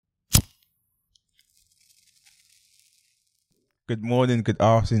good morning, good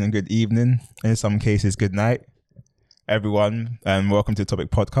afternoon, and good evening. In some cases, good night, everyone. And welcome to the Topic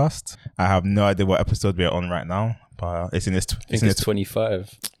Podcast. I have no idea what episode we're on right now, but it's in this. I think it's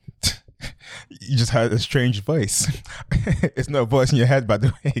 25. You just heard a strange voice. It's not a voice in your head, by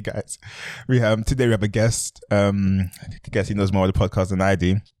the way, guys. Today we have a guest. I guess he knows more of the podcast than I do.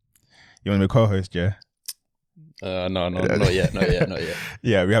 You want to be a co-host, yeah? No, not yet.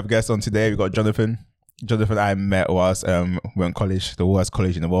 Yeah, we have a guest on today. We got Jonathan. Jonathan I met whilst we're in college, the worst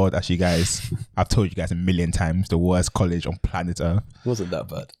college in the world. Actually, guys, I've told you guys a million times, the worst college on planet Earth. It wasn't that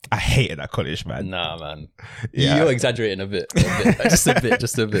bad. I hated that college, man. Nah, man. Yeah. You're exaggerating a bit. Just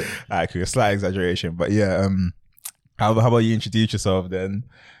a bit. Actually, a slight exaggeration, but yeah. How about you introduce yourself then?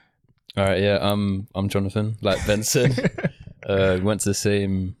 All right, yeah. I'm Jonathan, like Benson. We went to the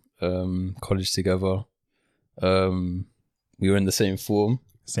same college together. We were in the same form.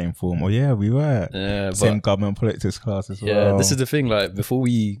 Same form. Oh yeah, we were. Yeah, Same government politics class as well. Yeah, this is the thing. Like before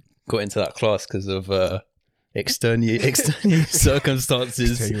we got into that class because of extenuating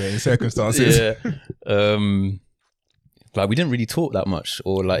circumstances. Extenuating circumstances. Yeah. Like we didn't really talk that much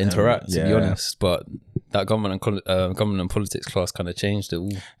or like interact, to be honest. But that government and politics class kind of changed it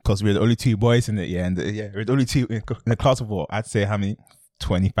all. Because we're the only two boys in it, yeah. And we're the only two in the class of what? I'd say how many?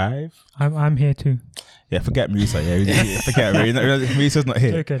 25. I'm here too. Yeah, forget Musa. Yeah, forget Musa's not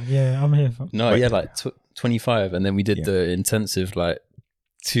here. Okay, yeah, I'm here. No, yeah, like 25, and then we did the intensive like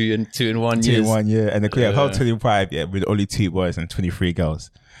 2 in 1 year. 2 in 1 year, and the whole 25. Yeah, with only 2 boys and 23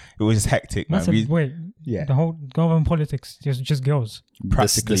 girls. It was just hectic, man. The whole government politics just girls.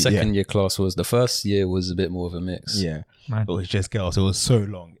 Practically, the second year class was the first year was a bit more of a mix. Yeah, man. It was just girls. It was so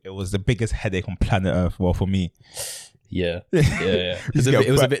long. It was the biggest headache on planet Earth. Well, for me. Yeah. It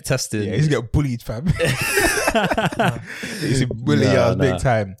was a bit tested. Yeah, he's got bullied, fam. He's bullied us big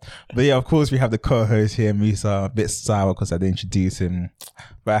time. But yeah, of course, we have the co-host here, Musa. A bit sour because I didn't introduce him.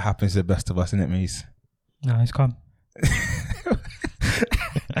 But it happens to the best of us, isn't it, Mus? No, it's calm.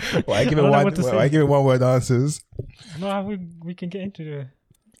 Why give it one word answers? No, we can get into the...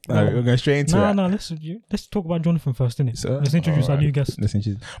 We're going straight into it. No, let's talk about Jonathan first, innit? So, let's introduce our new guest.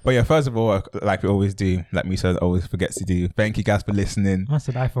 But yeah, first of all, like we always do, like Musa always forgets to do, thank you guys for listening. I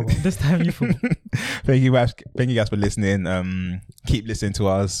said I forgot. This time you forgot. Thank you guys for listening. Keep listening to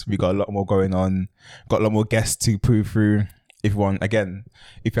us. We got a lot more going on. Got a lot more guests to prove through. If you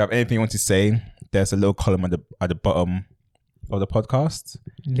have anything you want to say, there's a little column at the bottom of the podcast.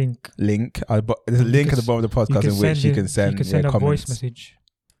 Link. There's a link at the bottom of the podcast in which you can send a voice message.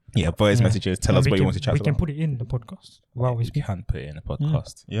 Yeah, voice messages. Tell us what you want to chat about. We can put it in the podcast. Wow, we can put it in the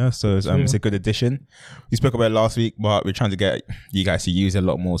podcast. Yeah, so it's a good addition. We spoke about it last week, but we're trying to get you guys to use it a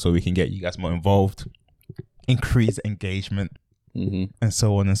lot more so we can get you guys more involved, increase engagement, and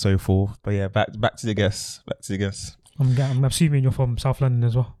so on and so forth. But yeah, back to the guests. I'm assuming you're from South London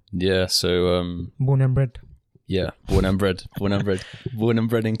as well. Yeah, so born and bred. Yeah, born and bred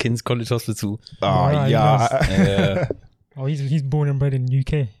in King's College Hospital. Oh yeah. Oh, he's born and bred in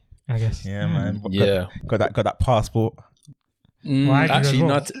UK, I guess. Yeah, man. Got that passport. Actually,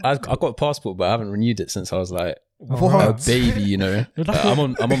 not. I got a passport, but I haven't renewed it since I was like a baby. You know, I'm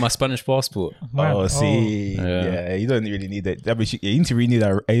on my Spanish passport. Oh, see, yeah, you don't really need it. You need to renew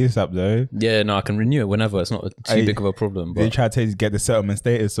that ASAP though. Yeah, no, I can renew it whenever. It's not too big of a problem. But they try to get the settlement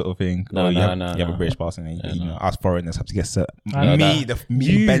status sort of thing. No, you have a British passport. Us foreigners have to get set.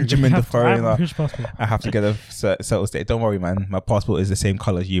 Benjamin the foreigner. I have to get a settled state. Don't worry, man. My passport is the same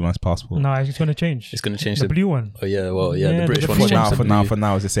color as you man's passport. No, it's going to change. It's going to change the blue one. Oh yeah, well the British one. For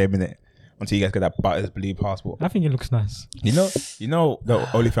now, it's the same, innit? Until you guys get that butters blue passport. I think it looks nice. You know the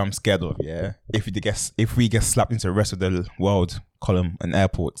only thing I'm scared of, yeah? If we get slapped into the rest of the world column and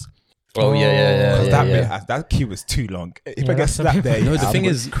airports. Oh yeah. Because that queue was too long. If I get slapped there, the thing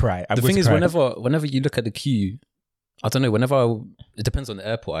is, whenever you look at the queue, I don't know, it depends on the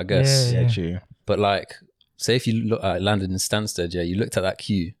airport, I guess. Yeah, true. But like, say if you landed in Stansted, you looked at that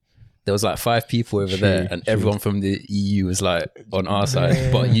queue. There was like 5 people over there and everyone from the EU was like on our side.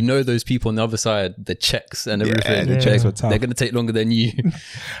 Yeah. But those people on the other side, the checks and everything, the checks were tough. They're going to take longer than you.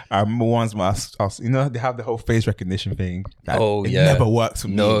 Once they have the whole face recognition thing. It never works for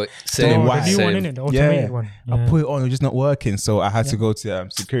me. No, same. The new one, innit? The automated one. Yeah. I put it on, it was just not working. So I had to go to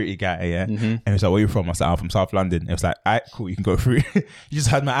security guy, and he was like, where are you from? I was like, I'm from South London. It was like, alright, cool, you can go through. You just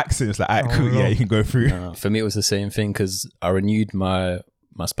had my accent. It's like, alright, cool, you can go through. For me, it was the same thing because I renewed my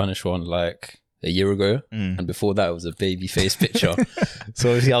Spanish one like a year ago, and before that it was a baby face picture. So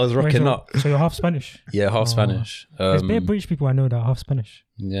obviously I was rocking up. So you're half Spanish? Yeah, half Spanish. There's bare British people I know that are half Spanish.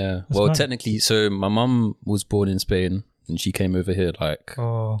 Yeah. That's technically, so my mum was born in Spain and she came over here like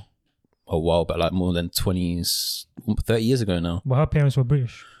a while back, like more than 30 years ago now. But her parents were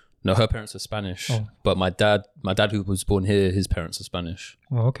British. No, her parents are Spanish. Oh. But my dad who was born here, his parents are Spanish.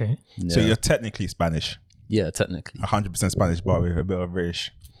 Oh, okay. Yeah. So you're technically Spanish, Yeah, technically. 100% Spanish, but with a bit of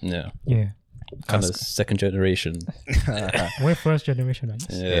British. Yeah. Yeah. Kind of second generation. We're first generation, I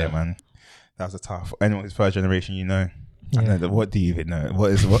guess. Yeah, man. That's a tough. Anyone who's first generation, you know. I Yeah. know that. What do you even know?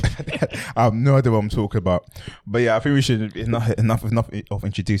 What? I have no idea what I'm talking about. But yeah, I think we should enough of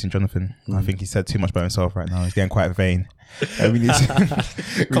introducing Jonathan. I think he said too much about himself right now. He's getting quite vain. And we need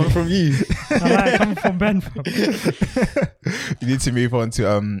to Coming from you. I like coming from Ben. you need to move on to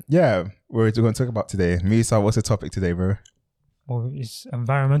we're going to talk about today. Musa, what's the topic today, bro? Well, it's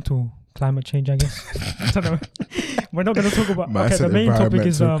environmental climate change, I guess. I don't know. We're not going to talk about. Man Okay, said the main topic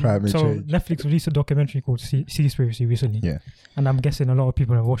is environmental climate so change. Netflix released a documentary called Seaspiracy recently. Yeah. And I'm guessing a lot of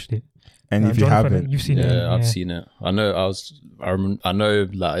people have watched it. And if you Jonathan, haven't, you've seen it. Yeah, I've seen it. I know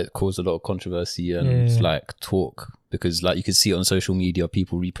like it caused a lot of controversy and like talk because like you could see it on social media,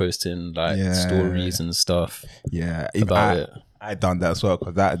 people reposting like stories and stuff yeah, about it. I done that as well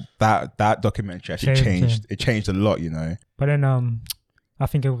because that documentary actually changed. It changed a lot, you know. But then I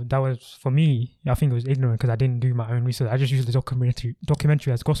think that was for me. I think it was ignorant because I didn't do my own research. I just used the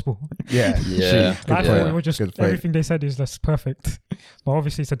documentary as gospel. Yeah, Yeah. I thought it was just Good point. everything they said is just perfect. But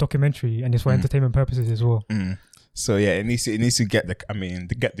obviously it's a documentary and it's for entertainment purposes as well. So yeah, it needs to get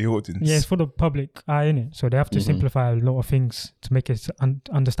the audience. Yeah, it's for the public eye in it, so they have to simplify a lot of things to make it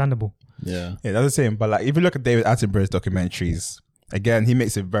understandable. Yeah. Yeah, that's the same. But like, if you look at David Attenborough's documentaries, again, he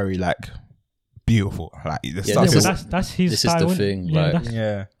makes it very like beautiful. Like the Yeah, stuff Yeah, This but is- that's his this style. is the innit? thing, Yeah, like- that's-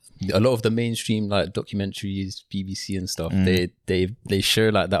 yeah, A lot of the mainstream like documentaries, BBC and stuff, they show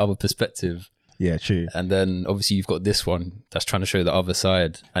like the other perspective. yeah, true. And then obviously you've got this one that's trying to show the other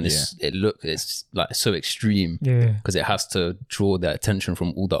side, and it's like so extreme yeah, because it has to draw the attention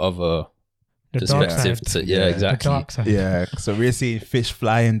from all the other the dark perspective. side. Yeah, The exactly. dark side. Yeah, so we're seeing fish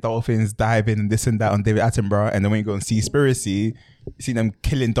flying, dolphins diving, and this and that on David Attenborough, and then when you go on Seaspiracy, you see them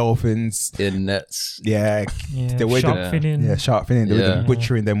killing dolphins. In nets. Yeah, Yeah, the way shark the- finning. shark finning, the way they're Yeah.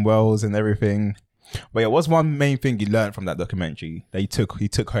 butchering them whales and everything. But yeah, what's one main thing you learned from that documentary that he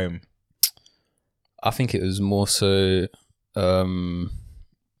took home? I think it was more so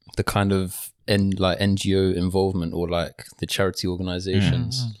the kind of NGO involvement or like the charity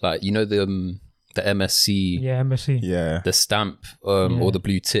organizations, like you know the MSC, Yeah, MSC. Yeah, the stamp or the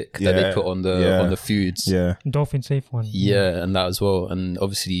blue tick that Yeah. they put on the foods. yeah, Dolphin safe one. Yeah, and that as well. And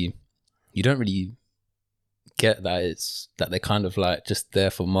obviously, you don't really get that they're kind of like just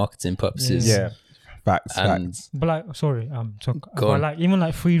there for marketing purposes. yeah. Facts, And- facts. But like, sorry, so Go but on. like even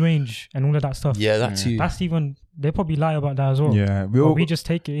like free range and all of that stuff. Yeah, that too. That's even they probably lie about that as well. Yeah, But we just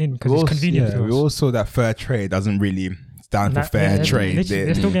take it in because it's convenient to we us. all saw that fair trade doesn't really stand for Like, fair yeah, trade. literally,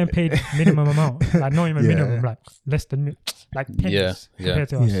 they're still getting paid minimum amount, like not even Yeah. minimum, like less than like pennies Yeah, compared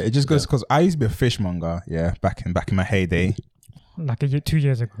to us. Yeah, it just goes because I used to be a fishmonger. Yeah, back in my heyday. Like 2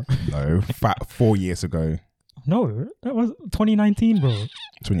 years ago. No, 4 years ago, No, that was 2019, bro.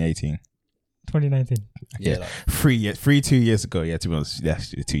 2018. 2019. Yeah, like, 2 years ago. Yeah, to be honest, yeah,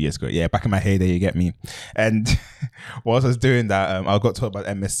 2 years ago. Yeah, back in my heyday, you get me. And whilst I was doing that, I got taught about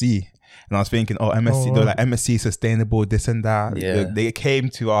MSC. And I was thinking, MSC, they're like MSC sustainable, this and that. Yeah. They came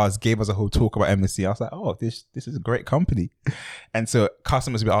to us, gave us a whole talk about MSC. I was like, this is a great company. And so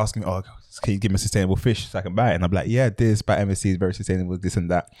customers will be asking me, can you give me sustainable fish so I can buy it? And I'm like, yeah, this by MSC is very sustainable, this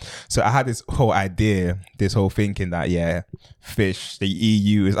and that. So I had this whole idea, this whole thinking that, yeah, fish, the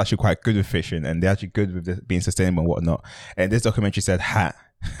EU is actually quite good with fishing and they're actually good with being sustainable and whatnot. And this documentary said,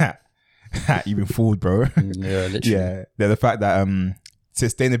 you've been fooled, bro. yeah, literally. Yeah, the fact that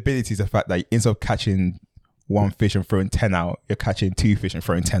sustainability is the fact that instead of catching one fish and throwing 10 out, you're catching 2 fish and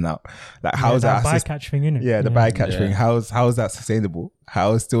throwing 10 out. Like how is that? bycatch thing, innit? Yeah, the bycatch Yeah. thing. How is that sustainable?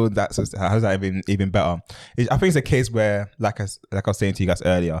 How is that even better? I think it's a case where, like I was saying to you guys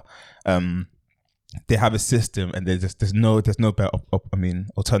earlier, they have a system and there's no better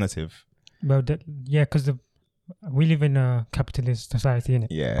alternative. Well, because we live in a capitalist society, innit?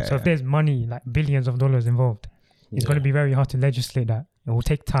 Yeah. So if there's money, like billions of dollars involved, it's going to be very hard to legislate that. It will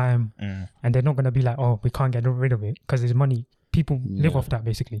take time, and they're not going to be like, we can't get rid of it because there's money. People live off that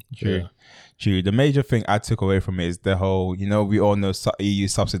basically. True. The major thing I took away from it is the whole, we all know EU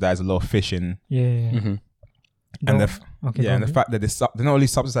subsidize a lot of fishing. Yeah. Mm-hmm. And the fact that they're not only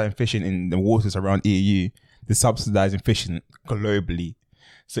subsidizing fishing in the waters around EU, they're subsidizing fishing globally.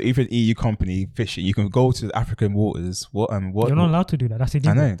 So if you're an EU company fishing, you can go to the African waters. What you're not allowed to do that. That's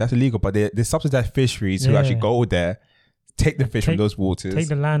illegal. I know that's illegal, but they subsidize fisheries who actually go there, take the fish from those waters. Take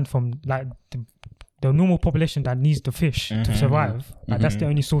the land from the normal population that needs the fish to survive. Like that's the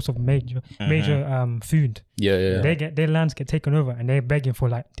only source of major food. Yeah. Their lands get taken over, and they're begging for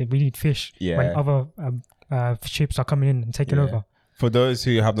like we need fish when other ships are coming in and taking over. For those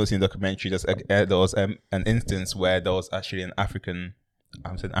who have not seen the documentary, there was an instance where there was actually an African.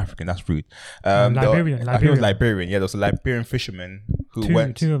 I'm saying African, that's rude. Liberian. I think it was Liberian. Yeah, there was a Liberian fisherman who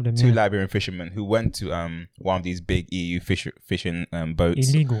went. Two of them. Two Liberian fishermen who went to one of these big EU fishing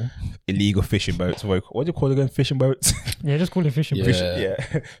boats. Illegal fishing boats. What do you call it again? Fishing boats. Yeah, just call it fishing. Yeah.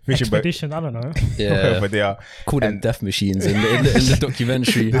 Fishing boat. Expedition. I don't know. Yeah, but they are called them death machines in the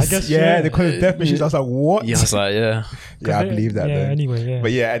documentary. I guess, they call it death machines. I was like, what? Yeah, I was like, yeah, I believe that. Yeah, then. anyway,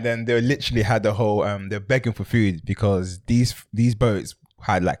 But yeah, and then they literally had the whole they're begging for food because these boats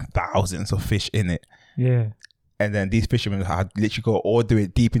had like thousands of fish in it. Yeah. And then these fishermen had literally go all the way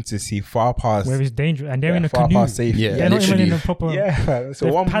deep into the sea, far past where it's dangerous, and they're in a far canoe. past safe. Yeah, They're not even in a proper. Yeah,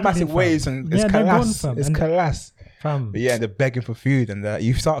 so one massive waves and it's collapse. It's collapse. Fam. But yeah, they're begging for food, and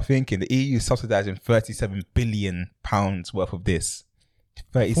you start thinking the EU is subsidizing 37 billion pounds worth of this.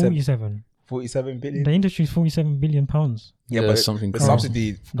 47 billion. The industry is 47 billion pounds. Yeah, but something the crazy.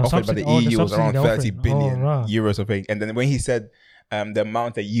 subsidy offered by the EU was around 30 billion euros of it. And then when he said the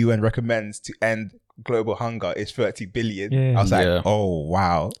amount that UN recommends to end global hunger is 30 billion, I was like, oh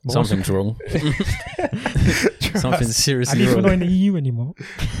wow, something's wrong. Something's seriously at least wrong. we're not in the EU anymore.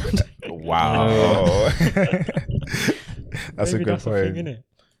 Wow. That's Maybe a good that's point. thing, innit?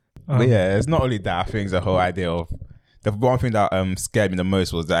 But yeah, it's not only that. I think it's the whole idea of the one thing that scared me the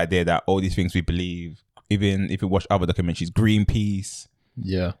most was the idea that all these things we believe, even if you watch other documentaries, Greenpeace,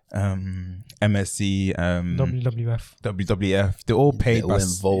 MSC, WWF, they're all paid by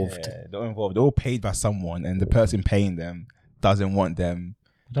involved. They're all involved. They're all paid by someone, and the person paying them doesn't want them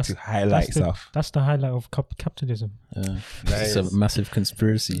to highlight stuff. That's the highlight of capitalism. It's a massive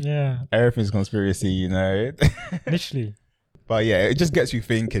conspiracy. Yeah, everything's conspiracy, you know. Literally. But yeah, it just gets you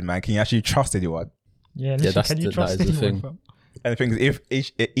thinking, man. Can you actually trust anyone? Yeah, can you trust that is anyone? the thing. And the thing is,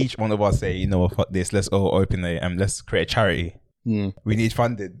 if each one of us say, you know what, fuck this, let's all open let's create a charity. We need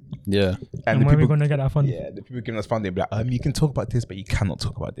funding. Yeah. And where are we going to get that funding? Yeah, the people giving us funding be like, you can talk about this, but you cannot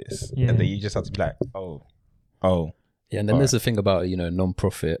talk about this. Yeah. And then you just have to be like, oh. Yeah, and then there's the thing about,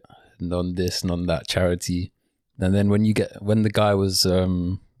 non-profit, non-this, non-that charity. And then when the guy was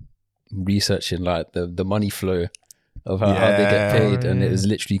researching like the money flow of how they get paid, and it was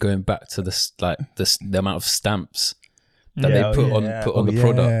literally going back to the amount of stamps that they put on the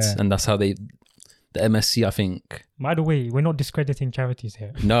product, and that's how the MSC, I think. By the way, we're not discrediting charities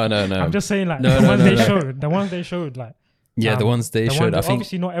here. No. I'm just saying the ones they showed, like the ones they showed. I think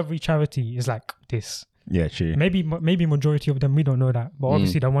obviously not every charity is like this. Yeah, true. Maybe majority of them we don't know that, but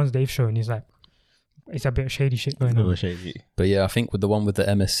obviously the ones they've shown is like it's a bit of shady shit going on. Shady. But yeah, I think with the one with the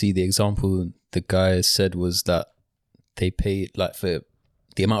MSC, the example the guy said was that they paid like for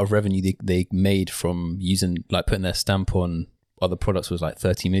the amount of revenue they made from using like putting their stamp on other products was like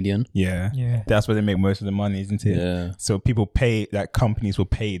 30 million. Yeah. That's where they make most of the money, isn't it? Yeah. So people pay, like companies will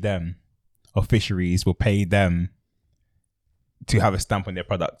pay them, or fisheries will pay them to have a stamp on their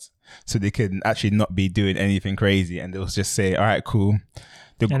products, so they can actually not be doing anything crazy, and they'll just say, all right, cool.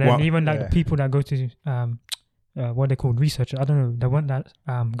 And then even like the people that go to what they call researchers, I don't know, the one that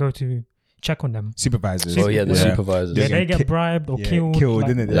go to check on them, supervisors. Oh yeah, the supervisors. Yeah, they get bribed or killed,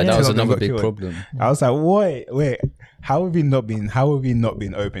 didn't they? Like, that was another big problem. I was like, wait, how have we not been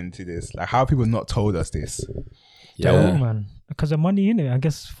open to this? Like, how have people not told us this? Yeah, man. Because the money in it, I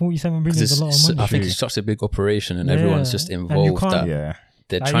guess 47 billion is a lot of money. I think it's such a big operation, and everyone's just involved.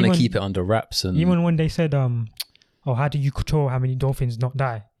 They're like trying to keep it under wraps. And even when they said, how do you control how many dolphins not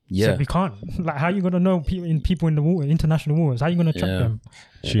die? Yeah, so we can't. Like, how are you gonna know people in the water, international waters? How are you gonna track them?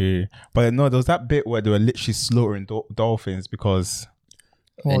 True, but no, there was that bit where they were literally slaughtering dolphins because.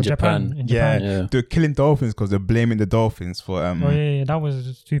 In Japan. Yeah, they're killing dolphins because they're blaming the dolphins for that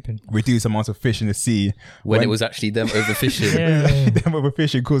was stupid. Reduced amounts of fish in the sea when it was actually them overfishing. Them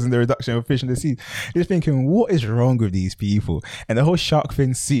overfishing causing the reduction of fish in the sea. You're thinking, what is wrong with these people? And the whole shark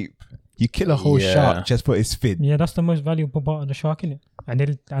fin soup. You kill a whole shark just for its fin. Yeah, that's the most valuable part of the shark, innit? And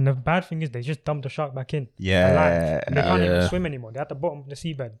the bad thing is they just dump the shark back in. Yeah. Alive. And they can't even swim anymore. They're at the bottom of the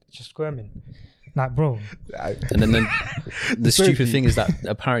seabed, just squirming. Like, bro. And then the stupid thing is that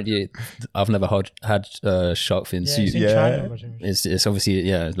apparently I've never had shark fin soup. It's in China. It's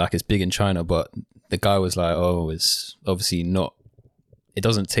obviously, like it's big in China, but the guy was like, it's obviously not. It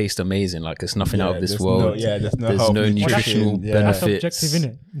doesn't taste amazing. Like, it's nothing out of this world. There's no nutritional benefits. That's objective,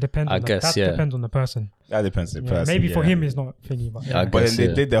 innit? Depends on the person. That depends on the person. Maybe for him it's not thingy, but but then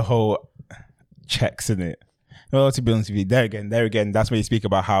they did the whole checks, innit? Well, to be honest with you, there again, that's where you speak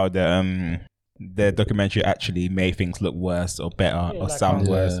about how the the documentary actually made things look worse or better or like sound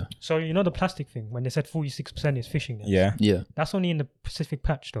how- worse. So you know the plastic thing when they said 46% is fishing nets. Yeah. Yeah. That's only in the Pacific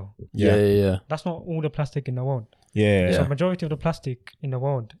patch though. Yeah. That's not all the plastic in the world. Yeah. So majority of the plastic in the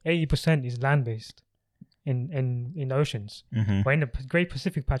world, 80% is land based in the oceans. Mhm. But in the Great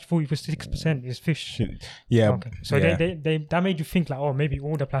Pacific patch, 46% is fish. Yeah. Okay. So yeah. they that made you think like, oh, maybe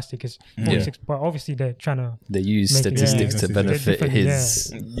all the plastic is 46. But obviously they're trying to. They use Make it- statistics yeah. to benefit Different-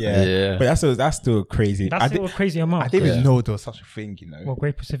 his. Yeah. But that's still crazy. That's I still a crazy amount. I didn't even Yeah. know there was such a thing, you know. Well,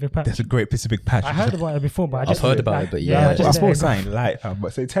 Great Pacific patch. There's a Great Pacific Patch. I heard about it before, but I I've just heard about it, but yeah. I I just suppose didn't- something like that,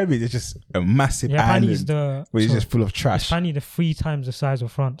 but so tell me it's just a massive apparently it's island the which is so just full of it's trash. apparently the 3 times the size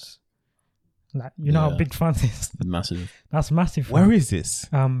of France. Like you know how Yeah. big France is. Massive. That's massive. Where is this?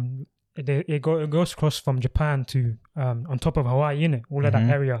 It goes across from Japan to on top of Hawaii, innit? All of that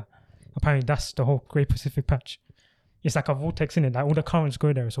Mhm. area. Apparently that's the whole Great Pacific Patch. It's like a vortex in it. Like all the currents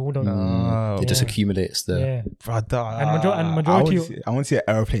go there. So all the No. It just Yeah. accumulates there. yeah. Brother, majority I want to see an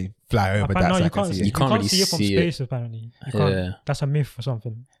airplane fly over Apparently, that. no, So you I can can't. see You it. can't really see it from see it. space. Apparently, you can't. Yeah. That's a myth or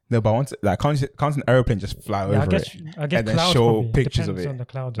something. No, but I want to, like can't an airplane just fly Yeah, I over guess it, I guess and then clouds show probably. pictures of Depends it? on the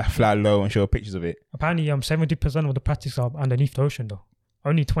clouds. like fly low and show pictures of it. Apparently, 70% of the plastics are underneath the ocean though.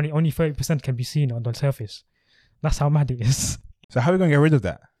 Only 30% can be seen on the surface. That's how mad it is. So how are we gonna get rid of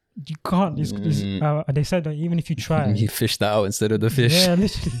that? You can't. They said that even if you try, You fish that out instead of the fish. yeah,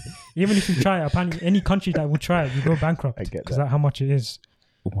 literally. Even if you try, apparently any country that will try it, you go bankrupt. I get because that. that's how much it is.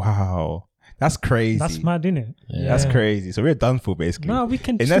 Wow, that's crazy. That's mad, isn't it? Yeah. That's crazy. So we're done for basically. No, we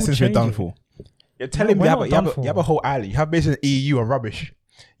can. In still essence, we're change done it. for. You're telling No, me we're not done you have a whole island. You have basically an EU of rubbish.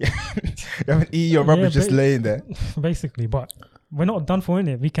 you have an EU of rubbish just ba- laying there. Basically, but we're not done for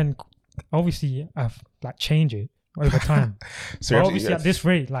it. We can obviously change it over time. So But obviously, at this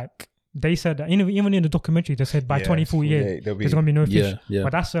rate, like they said, that even in the documentary, they said by 2048 there'll be there's gonna be no fish. Yeah, yeah.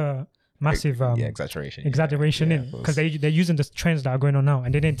 But that's a massive exaggeration. exaggeration Yeah, in of course. because they're using the trends that are going on now,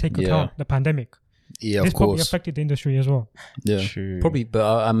 and they didn't take Yeah. account the pandemic. Yeah, This of probably course. affected the industry as well. Yeah. True. Probably,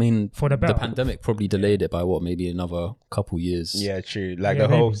 but I mean, For the better. pandemic probably delayed it by maybe another couple years. Yeah, true. Like Yeah,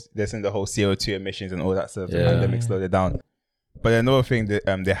 the whole, maybe. there's in the whole CO2 emissions and all that stuff. The Yeah. pandemic slowed it down. But another thing that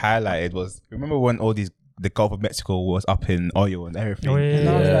they highlighted was, remember when the Gulf of Mexico was up in oil and everything? Oh, yeah, And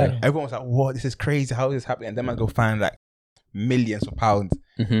I was yeah. like, everyone was like, "What? This is crazy. How is this happening?" And then I go find like millions of pounds,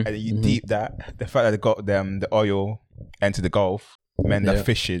 Mhm, and then you mhm. deep that the fact that they got the oil into the Gulf meant Yeah. that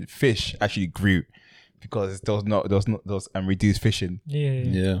fish actually grew because there was reduced fishing. Yeah.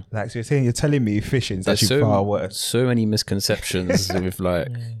 Yeah. Like, so you're telling me fishing is There's actually far worse. so many misconceptions with like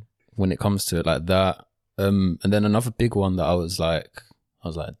Yeah. when it comes to it like that. And then another big one that I was like,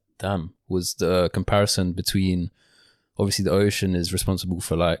 damn, was the comparison between obviously the ocean is responsible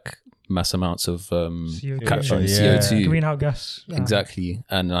for like mass amounts of CO2. capturing Yeah. CO2. Greenhouse gas. Exactly.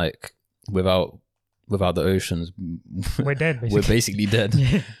 And like without the oceans, We're dead, basically. we're basically dead.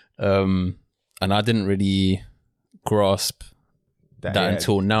 Yeah. And I didn't really grasp that yeah,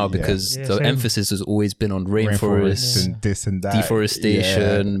 until now yeah. because Yeah, the same. emphasis has always been on rainforests, Yeah. and this and that,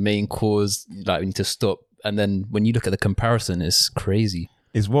 deforestation, main cause, like we need to stop. And then when you look at the comparison, it's crazy.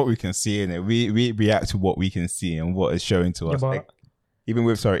 It's what we can see in it. We react to what we can see and what is showing to Yeah, us. but- Like, even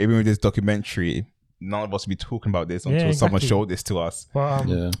with this documentary, none of us would be talking about this until Yeah, someone exactly. showed this to us. But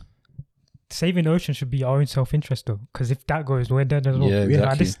Yeah. saving the ocean should be our own self-interest though, because if that goes, we're dead as well. Yeah, Like,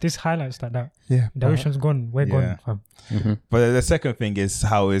 exactly. this highlights that Yeah, the ocean's gone, we're Yeah. gone. Fam. But the second thing is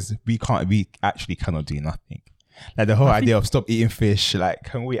we actually cannot do nothing. Like the whole I think- idea of stop eating fish. Like,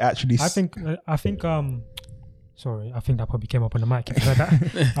 can we actually? I think sorry, I think that probably came up on the mic if you heard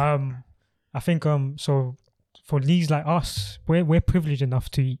that. I think so for leagues like us, we're privileged enough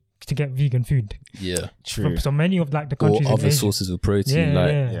to get vegan food. Yeah. True. So many of like the Or countries in other Asia, sources of protein. Yeah,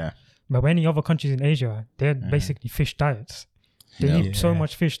 like, yeah. Yeah. but many other countries in Asia, they're basically fish diets. They Yeah. eat so Yeah.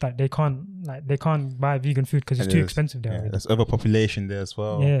 much fish that they can't buy vegan food because it's And too there's- expensive there. Yeah, already. there's overpopulation there as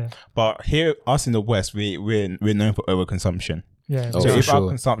well. Yeah, But here, us in the West, we're known for overconsumption. yeah. Oh, So for if our sure.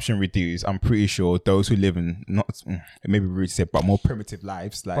 consumption reduces, I'm pretty sure those who live in it may be rude to say, but more primitive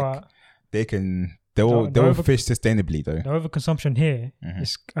lives, like But they'll over- fish sustainably though. the overconsumption here Mhm.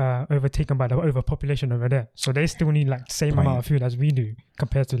 is overtaken by the overpopulation over there. So they still need like the same Right. amount of food as we do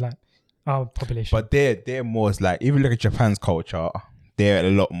compared to like our population. But they're more like, even look at Japan's culture, they're a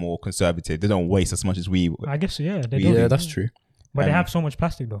lot more conservative. They don't waste as much as we would. I guess yeah, they Yeah, don't. Yeah, that's true. But they Um, have so much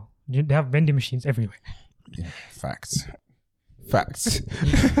plastic though. They have vending machines everywhere. Facts.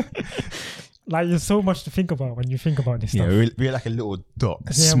 Like there's so much to think about when you think about this Yeah, stuff. we're like a little dot, a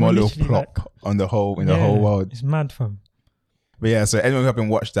Yeah, small we're little literally plop on the whole in the whole world. It's mad, fam. But yeah, so anyone who haven't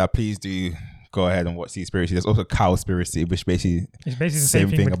watched that, please do go ahead and watch Seaspiracy. There's also Cowspiracy, which basically It's basically the same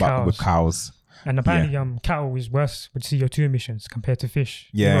same, thing with about cows. with cows. And apparently, cattle is worse with CO2 emissions compared to fish.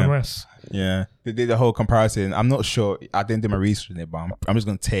 Yeah. Even worse. Yeah, they did the whole comparison. I'm not sure. I didn't do my research on it, but I'm just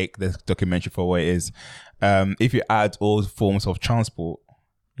going to take this documentary for what it is. If you add all forms of transport,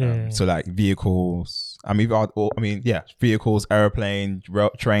 so like vehicles, vehicles, airplanes,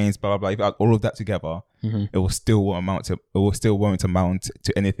 trains, blah blah blah. If you add all of that together, it will still won't amount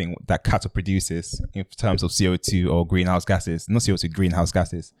to anything that cattle produces in terms of CO2 or greenhouse gases. Not CO2, greenhouse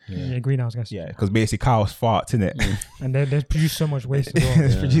gases. Yeah, greenhouse gases. Yeah, because basically cows fart, innit? And they produce so much waste as well.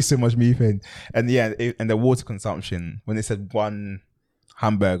 They produce so much methane, and and the water consumption. When they said one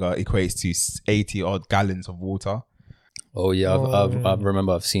hamburger equates to 80 odd gallons of water. Oh yeah, I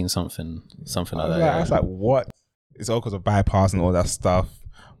remember I've seen something like that. I was like, what? It's all because of bypass and all that stuff.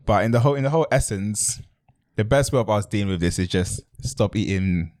 But in the whole essence, the best way of us dealing with this is just stop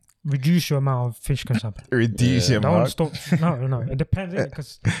eating. Reduce your amount of fish consumption. Reduce your amount. Don't stop. No. It depends,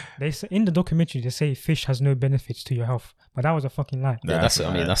 because they say in the documentary they say fish has no benefits to your health, but that was a fucking lie. Yeah, that's a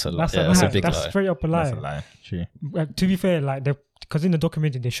lie. That's a big lie. That's straight up a lie. That's a lie. True. To be fair, like because in the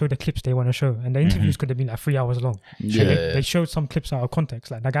documentary they show the clips they want to show, and the interviews could have been like 3 hours long. Yeah, they showed some clips out of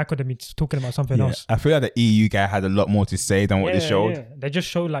context. Like that guy could have been talking about something else. I feel like the EU guy had a lot more to say than what they showed. Yeah. They just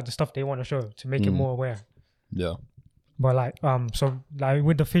showed like the stuff they want to show to make it more aware. Yeah. But like so like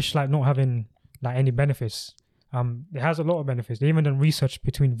with the fish like not having like any benefits, it has a lot of benefits. They even done research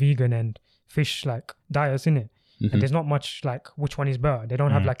between vegan and fish like diets in it, and there's not much like which one is better. They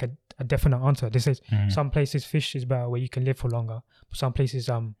don't have like a definite answer. They say some places fish is better where you can live for longer, but some places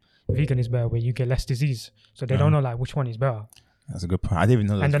vegan is better where you get less disease. So they don't know like which one is better. That's a good point. I didn't even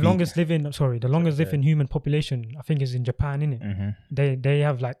know that. And the longest living human population I think is in Japan, innit? They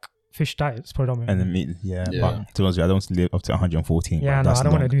have like fish diets predominantly. And the meat, but to be honest, I don't want to live up to 114. Yeah, no, I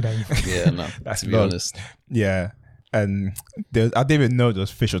don't want to do that. Yeah, no. That's to be honest. Yeah, and I didn't even know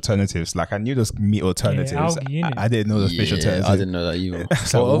those fish alternatives. Like I knew those meat alternatives. Algae, I didn't know those fish alternatives. I didn't know that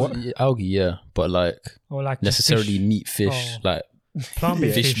either. Algae, but like, or like necessarily meat fish, like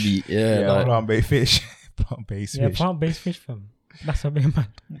plant-based fish meat. Plant-based fish. Plant-based fish. Plant-based fish, fam. That's a bit mad.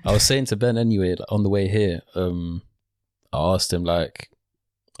 I was saying to Ben anyway, like, on the way here, I asked him like,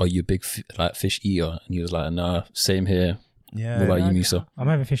 are you a big fish eater? And he was like, nah, same here. Yeah. What about you, Musa? I'm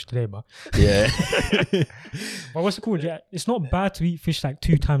having fish today, but yeah. But what's it called? Yeah, it's not bad to eat fish like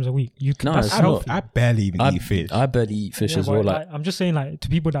 2 times a week. It's not. I barely even eat fish. I barely eat fish as well. Like I'm just saying, like to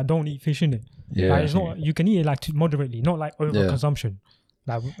people that don't eat fish, in it. Yeah. Like, it's not. You can eat it like moderately, not like over consumption.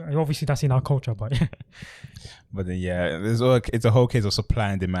 Like obviously that's in our culture, but yeah. But then it's a whole case of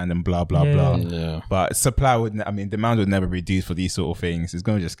supply and demand and blah blah blah. Yeah. But demand would never reduce for these sort of things. It's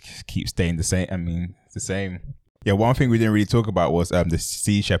gonna just keep staying the same. I mean, it's the same. Yeah, one thing we didn't really talk about was the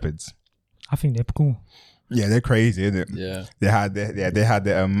sea shepherds. I think they're cool. Yeah, they're crazy, isn't it? Yeah. They had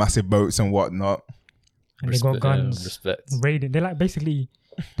their massive boats and whatnot. And they got guns. Raiding. They're like basically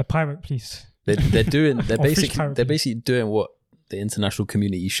the pirate police. They're basically doing what the international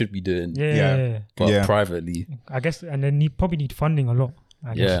community should be doing. But privately. I guess, and they probably need funding a lot.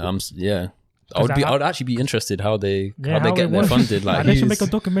 I would actually be interested how they get their funded. Like they should make a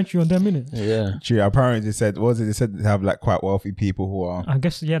documentary on them, innit? Yeah. True. Apparently they said they have like quite wealthy people who are. I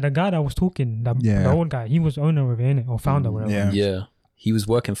guess the guy that was talking, the old guy, he was owner of it, innit? Or founder, whatever. Yeah. He was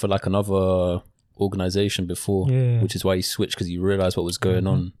working for like another organization before, which is why he switched because he realized what was going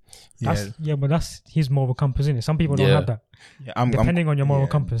on. But that's his moral compass, isn't it? Some people don't have that. Yeah, depending on your moral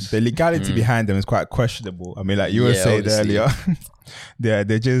compass. The legality behind them is quite questionable. I mean, like you were saying earlier,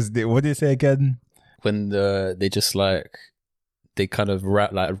 what did they say again? When they just like they kind of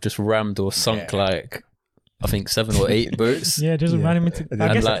just rammed or sunk like I think 7 or 8 boats. Just ran him into.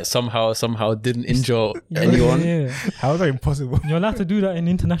 And like somehow didn't injure anyone. How is that impossible? You're allowed to do that in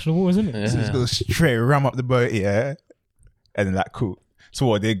international waters, isn't it? Yeah. So just go straight ram up the boat, and then like cool. So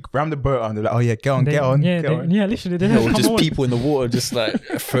what, they ram the boat on, they're like, oh yeah, get on. Yeah, literally. They just people in the water, just like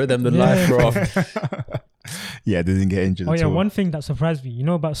throw them the life raft. They didn't get injured at all. One thing that surprised me, you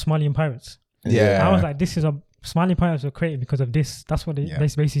know about Somalian pirates? Yeah. I was like, Somali pirates were created because of this. That's what they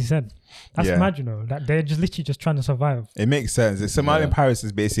basically said. That's mad, that they're just literally just trying to survive. It makes sense. The Somalian pirates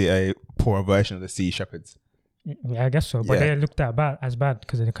is basically a poorer version of the sea shepherds. Yeah, I guess so. But they looked at as bad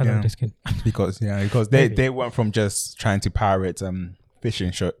because of the color of their skin. because they went from just trying to pirate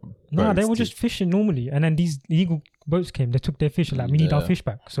fishing boats. No, they were just fishing normally, and then these illegal boats came. They took their fish, like we need our fish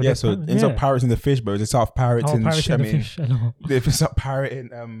back. So instead of pirating the fish boats, they start pirating. The fish. They start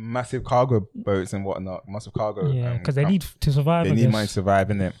pirating massive cargo boats and whatnot. Massive cargo. Yeah, because they need to survive. They need money to survive,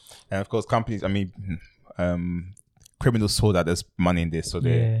 innit? And of course, companies. Criminals saw that there's money in this, so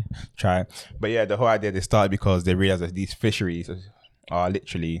they try. But the whole idea they started because they realized that these fisheries are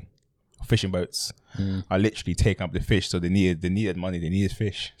literally fishing boats are literally taking up the fish. So they needed money, they needed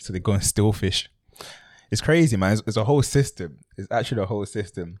fish. So they go and steal fish. It's crazy, man. It's a whole system. It's actually a whole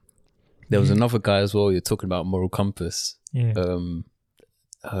system. There was another guy as well. You're talking about Moral Compass. Yeah.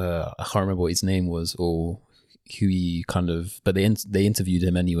 I can't remember what his name was or who he kind of, but they interviewed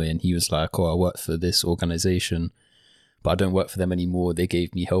him anyway, and he was like, "Oh, I work for this organization, but I don't work for them anymore. They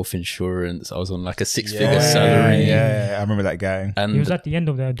gave me health insurance. I was on like a 6-figure salary." Yeah, I remember that guy. And He was at the end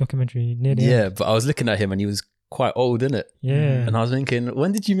of the documentary, near the yeah, end. but I was looking at him and he was quite old, innit? Yeah. And I was thinking,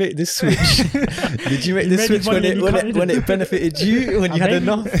 when did you make this switch? Did you make You this made switch money and you cut when it benefited you, when you had Maybe-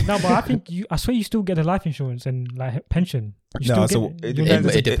 enough? No, but I think I swear you still get the life insurance and like pension. You No, still so get it you depends.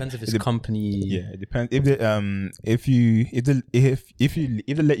 get- It depends if it's a company. Yeah, it depends. If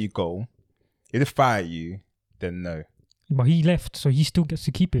they let you go, if they fire you, then no. But he left, so he still gets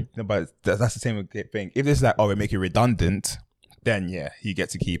to keep it. No, but that's the same thing. If it's like, oh, we make you redundant, then yeah, he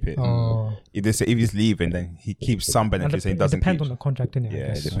gets to keep it. Oh, If he's leaving, then he keeps some and benefits and he it doesn't depends keep. on the contract, innit? I Yeah,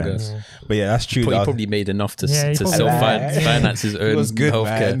 it guess. depends. Yeah. But yeah, that's true. But he That- probably made enough to Yeah, he probably self-finance his he own was good,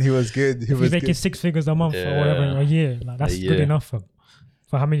 healthcare. man. He was good. He If was he's making good. 6 figures a month or Yeah. whatever a year, like that's A good year. enough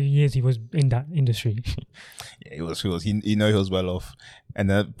for how many years he was in that industry. Yeah, he was. He was well off. And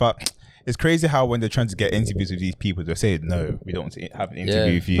but it's crazy how when they're trying to get interviews with these people, they say no, we don't want to have an interview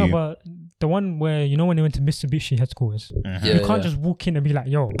Yeah. with you. No, but the one where when they went to Mitsubishi headquarters, Mhm. Yeah, you can't just walk in and be like,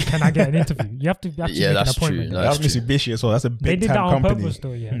 "Yo, can I get an interview?" You have to actually Yeah, make that's an true. appointment. No, That was That's true. Mitsubishi as well. That's a They big did time that on company. purpose,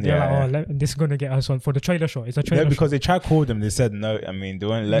 though. Yeah, Yeah. they're like, "Oh, this is gonna get us on for the trailer show." It's a trailer Yeah, because show. they tried calling them. They said no. I mean, they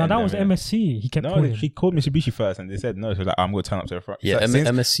weren't letting No, that them was in. MSC. He kept No, calling. he called Mitsubishi first, and they said no. So like, I'm going to turn up to the front. Yeah, So since-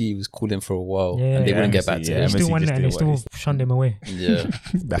 MSC was calling for a while, Yeah, and they yeah, wouldn't get MSC, back to yeah, They him. still MSC went just there and they did still what shunned him away. Yeah,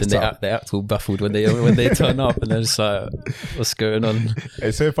 That's then tough. they act all baffled when they turn up, and they're just like, "What's going on?"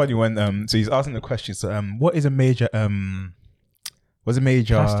 It's so funny when so he's asking the question. So what is a major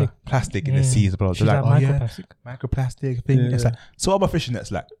plastic in the Yeah. seas? Blah. She's They're like, like, oh yeah, microplastic. microplastic thing. It's like, so what about fishing nets?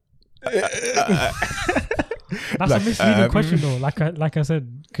 Like, That's like, a misleading question though. Like I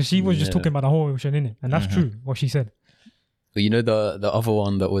said, because she was just Yeah. talking about the whole ocean in it, and that's true what she said. But you know the other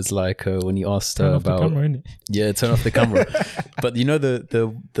one that was like when you asked her Turn off the about camera, innit? yeah, turn off the camera. But you know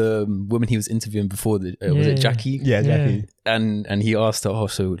the woman he was interviewing before, was Yeah, it yeah. Jackie? yeah, Yeah. Jackie. And he asked her, "Oh,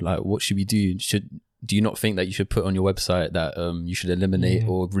 so like, what should we do? Do you not think that you should put on your website that you should eliminate Yeah.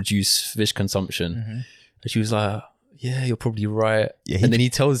 or reduce fish consumption?" Mhm. And she was like, "Yeah, you're probably right." Yeah, he- and then he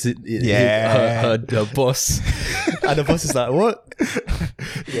tells Yeah. her boss, and the boss is like, "What?"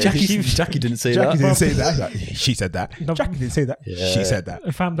 Jackie didn't say Jackie that. didn't say that. Like, she said that. The- Jackie didn't say that. Yeah. She said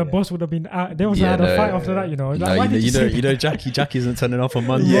that. Fam, the boss would have been out. They was Yeah, had a no, fight yeah, after that, Like, No, why did you say you know, Jackie isn't turning off on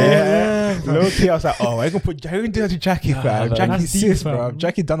Monday. Yeah, Yeah, low key, I was like, oh, I gonna put Jackie do that to Jackie, fam. man, Jackie's that's deep, sis, bro. fam.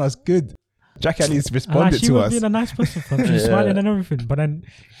 Jackie done us good. Jackie at least And, responded she to was us. being a nice person, fam. She was Yeah. smiling and everything. But then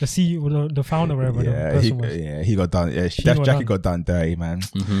the CEO, the founder, whatever the person was. he got done. Yeah, got Jackie done. got done dirty, man.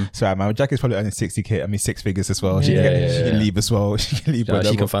 Mhm. So, man, Jackie's probably earning 60K. I mean, 6 figures as well. She, Yeah, can, yeah, she can yeah. leave as well. She can leave. She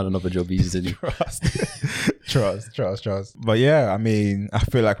whatever. can find another job easily. Trust. But yeah, I mean, I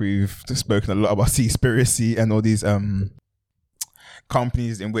feel like we've spoken a lot about Seaspiracy and all these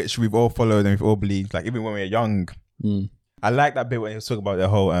companies in which we've all followed and we've all believed. Like even when we were young, Mm. I like that bit when he was talking about the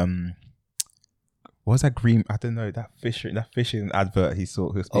whole what was that green? I don't know, that fishing advert he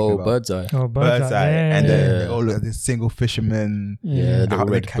saw. He was speaking Oh, about. Bird's Eye. Oh, Bird's eye, yeah, and yeah. then all of this single fisherman. Yeah, the out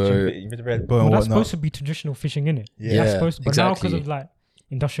there red catching boat. fish, the red boat Well, and that's whatnot. supposed to be traditional fishing, innit? Yeah. That's supposed to, but now exactly. because of like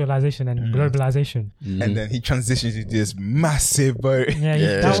industrialization and Mhm. globalization. Mhm. And then he transitions to this massive boat. Yeah, Yeah.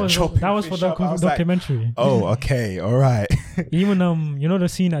 that Just was chopping for fish the up. I was like, documentary. Oh, okay, all right. Even the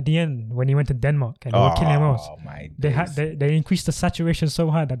scene at the end when he went to Denmark and they were killing whales. Oh my! They had they increased the saturation so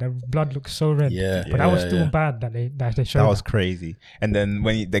high that the blood looked so red. Yeah, but that was yeah, still yeah. bad that they showed. That was crazy. And then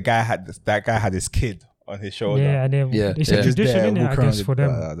when that guy had his kid on his shoulder. yeah, and Yeah, it's yeah. a tradition, There, innit? I walking around guess with- for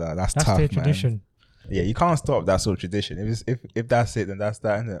them. that's That's tough, their man. tradition. Yeah, you can't stop that sort of tradition. If that's it, then that's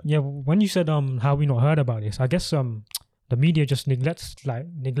that, isn't it? Yeah, when you said how we not heard about this, I guess the media just neglects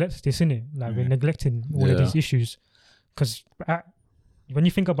this, innit? Like we're neglecting all of Yeah. these issues because when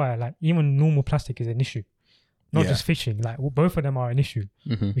you think about it, like even normal plastic is an issue, not Yeah. just fishing. Like both of them are an issue.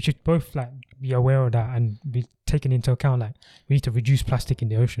 Mhm. We should both like be aware of that and be taken into account. Like we need to reduce plastic in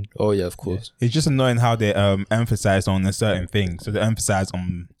the ocean. Oh yeah, of course. It's just annoying how they emphasize on a certain thing. So they emphasize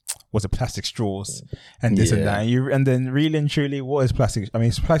on what's the plastic straws and this and Yeah. that. And then really and truly, what is plastic? I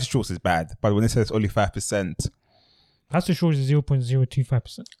mean, plastic straws is bad, but when it says only 5%, Plastic straws is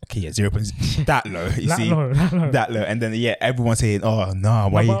 0.025%. okay, yeah, 0. That low. You That see, low. that low, and then everyone's saying, "Oh no,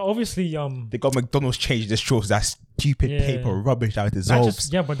 why?" But obviously, They got McDonald's change the straws. That stupid Yeah. paper rubbish that that dissolves.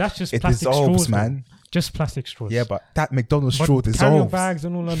 just, but that's just It plastic dissolves, straws, though. man. Just plastic straws. Yeah, but that McDonald's but straw carrier dissolves. bags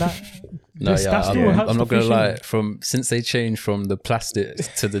and all of that, No, That yeah, still helps I'm the not gonna fish, lie. innit? Since they changed from the plastic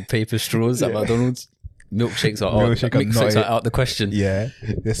to the paper straws at McDonald's, milkshakes are Milkshake are milkshakes not are out the question. Yeah,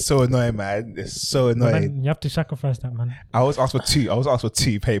 they're so annoying, man. They're so But annoying. then you have to sacrifice that, man. I was asked for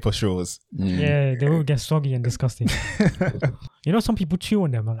two paper straws. Yeah, they will get soggy and disgusting. You know, some people chew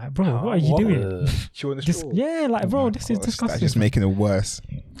on them. I'm like, bro, what are you doing? Chew on the This, straw. yeah, like, bro, Oh my this is gosh, disgusting. That's just making it worse.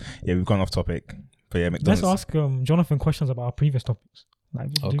 Yeah, we've gone off topic. But yeah, McDonald's. Let's ask Jonathan questions about our previous topics. Like,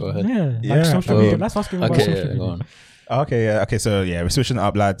 Go ahead. Yeah, like Yeah. social Well, media. Let's ask him about Okay, social yeah, media. go on. Okay, yeah. Okay, so yeah, we're switching it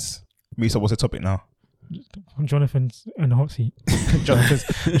up, lads. Misa, what's the topic now? Jonathan's in the hot seat.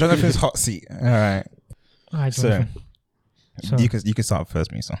 Jonathan's hot seat. All right. Hi, So, Jonathan. So, you can start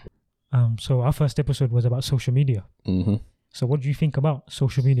first, Misa. so our first episode was about social media. Mm-hmm. So what do you think about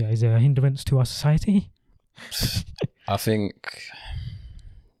social media? Is it a hindrance to our society? I think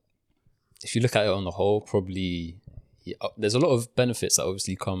if you look at it on the whole, probably there's a lot of benefits that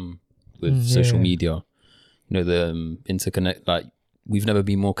obviously come with social Yeah. media. You know, the interconnect. Like we've never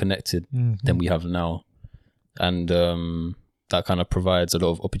been more connected than we have now, and that kind of provides a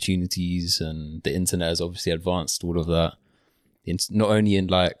lot of opportunities. And the internet has obviously advanced all of that. Not only in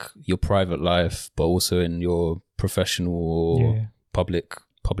like your private life, but also in your professional or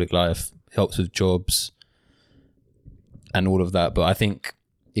public life. Helps with jobs and all of that. But I think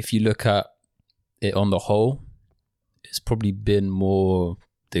if you look at it on the whole, it's probably been more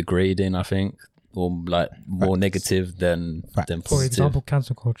degrading, I think, or like more negative than For positive. example,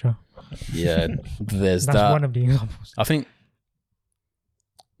 cancel culture. Yeah, there's That's that. one of the examples. I think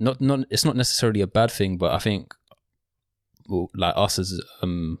not it's not necessarily a bad thing, but I think like us as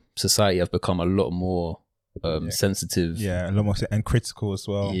society have become a lot more sensitive. Yeah, a lot more and critical as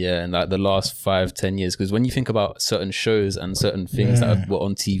well. Yeah, in like the last 5-10 years, because when you think about certain shows and certain things that were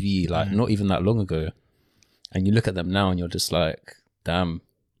on TV, like not even that long ago, and you look at them now and you're just like, damn.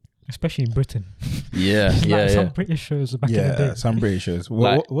 Especially in Britain. Yeah, Like some British shows back in the day. Some British shows.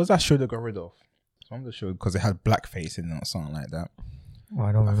 What was that show they got rid of? Some of the show because it had blackface in it or something like that. Oh,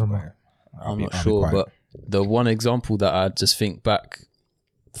 I don't remember. I'm not sure, but the one example that I just think back,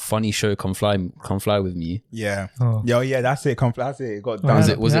 funny show, Come Fly With Me. Yeah. Oh. Yeah, that's it. That's it. It got Oh, done.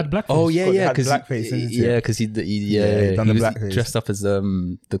 Was Was it? had blackface. Oh It yeah, had because blackface, isn't it? yeah, because he done the was blackface. dressed up as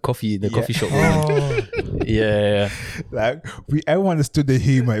the coffee shop. Oh, Yeah. Like everyone understood the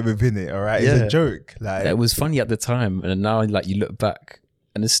humor within it. All right, it's Yeah. a joke. Like It was funny at the time, and now like you look back,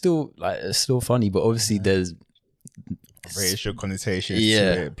 and it's still funny, but obviously there's racial connotations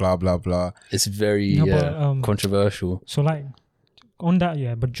Yeah. to it. Blah blah blah. it's very No, but, controversial. so like on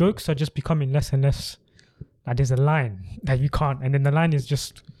that, but jokes are just becoming less and less. Like there's a line that you can't, and then the line is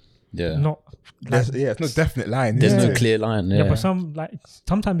just Yeah, not. Like, It's not definite line. there's is no it? clear line. yeah, Yeah, but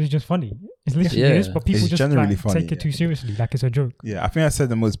sometimes it's just funny. It's literally Yeah. it is, but people It's just generally like, funny, take it too seriously, like it's a joke. Yeah, I think I said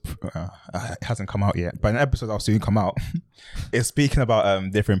the most. It hasn't come out yet, but an episode will soon come out. It's speaking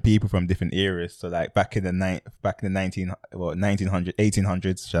about different people from different eras. So like back in the 1900s,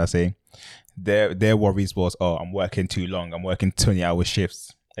 1800s, shall I say? Their worries was, I'm working too long. I'm working 20-hour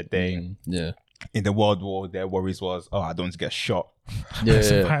shifts a day. yeah, In the World War, their worries was, I don't want to get shot. yeah.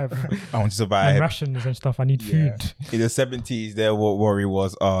 Survive. I want to And survive. rations and stuff. I need Yeah. food. In the 70s, their worry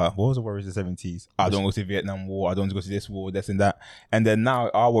was, what was the worries in the 70s? I don't go to the Vietnam War. I don't want to go to this war, this and that. And then now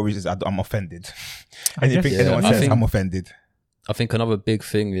our worries is I'm offended. Anything guess- anyone I says, think- I'm offended. I think another big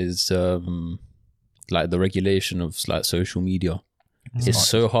thing is like the regulation of like social media. It's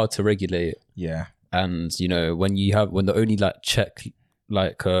so hard to regulate, Yeah. and you know when the only like check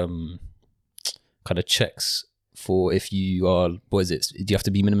like kind of checks for if you are, what is it? Do you have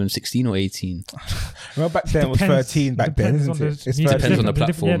to be minimum 16 or 18? Well, back then it was 13 back then, Depends isn't on it? the- It's yeah, 13. Depends on the Yeah,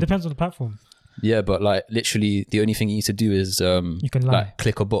 platform. it depends on the platform. Yeah, but like literally the only thing you need to do is You can lie. like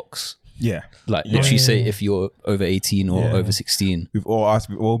click a box, Yeah. like literally Yeah. say if you're over 18 or Yeah. over 16. We've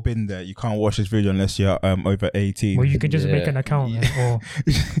all been there. You can't watch this video unless you're over 18. Or you can just make Yeah. an account or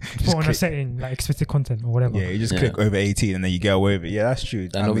Just put on a click- setting like explicit content or whatever. Yeah, you just Yeah. click over 18 and then you get away with it. Yeah, that's true.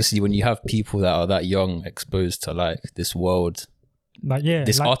 And obviously when you have people that are that young exposed to like this world, Like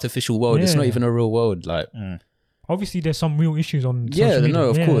this like, artificial world, it's not Yeah. even a real world. Like obviously there's some real issues on Yeah, social media. no,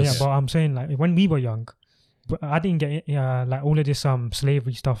 of course. Yeah, but I'm saying like when we were young, but I didn't get like all of this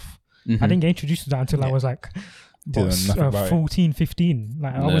slavery stuff. I didn't get introduced to that until I was like Didn't know nothing about it. 14, 15.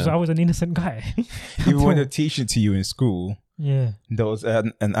 Like I was an innocent guy. even when they're teaching to you in school, Yeah. there was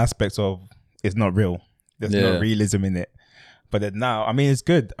an aspect of it's not real. There's Yeah. no realism in it. But then now, I mean, it's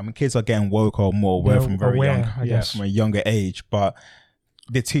good. I mean, kids are getting woke or more aware Yeah, from very aware, young, I guess. from a younger age. But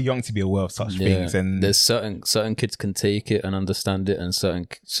they're too young to be aware of such things. And there's certain kids can take it and understand it, and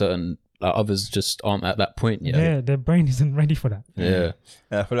certain like, others just aren't at that point yet. Yeah, their brain isn't ready for that. Yeah.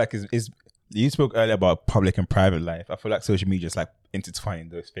 I feel like it's You spoke earlier about public and private life. I feel like social media is like intertwining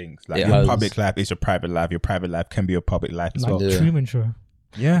those things. Like It your has. public life is your private life. Your private life can be your public life as Like well. Yeah. Truman Show.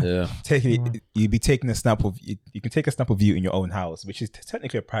 Yeah. Yeah. You'd be taking a snap of you can take a snap of you in your own house, which is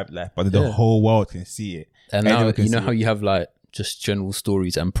technically a private life, but the Yeah. whole world can see it. And now Anyone can you know see how it. you have like just general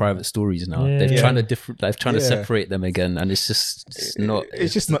stories and private stories now. Yeah. They're Yeah. trying to they're trying to Yeah. separate them again, and it's not.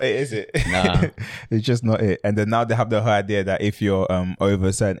 It's just not it, is it? Nah. It's just not it. And then now they have the whole idea that if you're over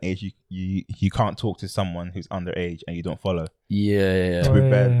a certain age, you can't talk to someone who's underage and you don't follow. Yeah. To Oh, yeah,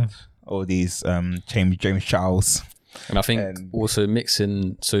 prevent all these James Charles. And I think And- also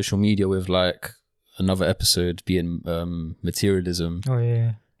mixing social media with like another episode being materialism Oh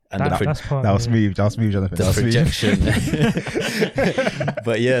yeah. and That's part. That was yeah. smooth. That was smooth, Jonathan. the That was smooth. projection.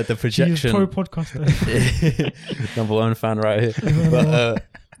 But yeah, the He's projection. pro podcaster. Number one fan right here. But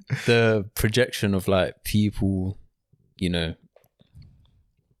the projection of like people, you know,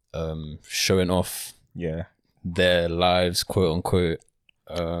 showing off Yeah. their lives, quote unquote.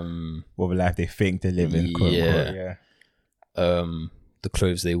 What the life they think they live in. Quote, Yeah. unquote, yeah. The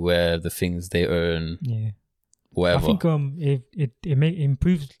clothes they wear, the things they earn, Yeah. whatever. I think it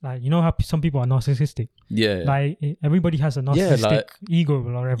improves, like, you know how some people are narcissistic. yeah. Like everybody has a narcissistic like- ego or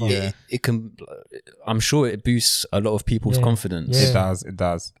whatever. It can. I'm sure it boosts a lot of people's Yeah. confidence. Yeah. It does. It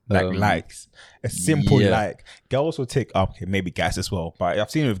does. Like likes. A simple yeah. like. Girls will take up. Okay, maybe guys as well. But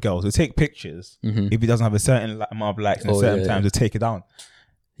I've seen it with girls. They'll take pictures. Mhm. If it doesn't have a certain amount of likes in Oh, certain yeah. times, they'll take it down.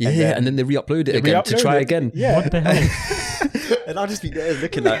 Yeah, and then they re-upload it again to re-upload try it. again. Yeah. What the hell? And I'll just be there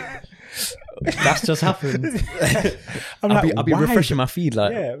looking like that's just happened. I'm I'll be why? refreshing my feed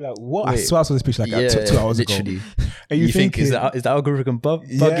like, Yeah, like what? I Wait. swear I saw this picture like yeah, 2 hours literally. ago. And You think is thinking- the algorithm bugging?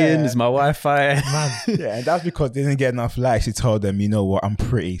 Yeah. Is my Wi-Fi? Man, Yeah, and that's because they didn't get enough likes. He told them, you know what, I'm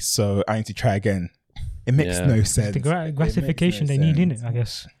pretty, so I need to try again. It makes Yeah. no sense. the gratification they need in it, I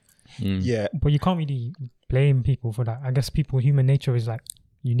guess. Mm. Yeah, But you can't really blame people for that. I guess human nature is like,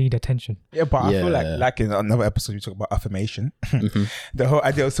 you need attention. yeah, but I feel Yeah. like in another episode we talk about affirmation. Mhm. The whole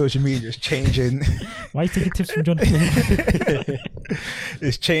idea of social media is changing. Why are you taking tips from John?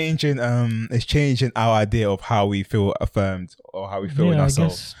 It's changing our idea of how we feel affirmed or how we feel in Yeah, I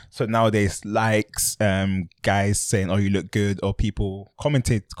ourselves. guess. So nowadays, likes, guys saying, "Oh, you look good," or people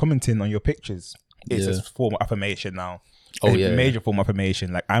commenting on your pictures. It's Yeah. a form of affirmation now. Oh, It's yeah, a major form of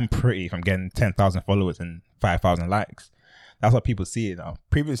affirmation. Like, I'm pretty if I'm getting 10,000 followers and 5,000 likes. That's how people see it now.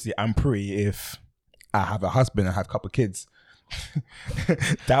 Previously, I'm pretty if I have a husband and have a couple of kids.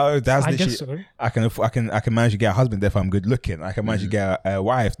 That's I literally. guess so. I can manage to get a husband therefore I'm good looking. I can manage to get a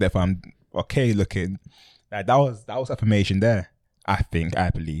wife therefore I'm okay looking. Like that was affirmation there. I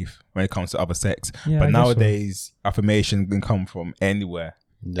believe when it comes to other sex. Yeah, but I guess so. nowadays affirmation can come from anywhere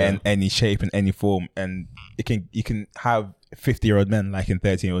Yeah. and any shape and any form, and you can have 50-year-old men liking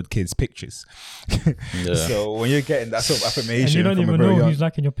 13-year-old kids' pictures. Yeah. So when you're getting that sort of affirmation And you don't from a even very know young, who's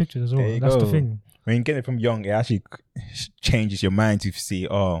liking your pictures as well. There you That's the go. thing. when you get it from young, it actually changes your mind to see,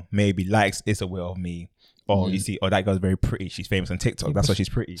 oh, maybe likes is a way of me. Or you see, oh, that girl's very pretty. She's famous on TikTok. Yeah, That's but why she's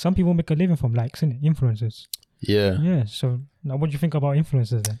pretty. Some people make a living from likes, innit? Influencers. Yeah. Yeah. So now, what do you think about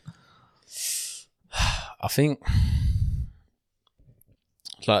influencers then? I think,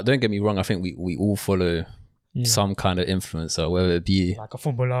 like, don't get me wrong. I think we all follow Yeah. some kind of influencer, whether it be Like a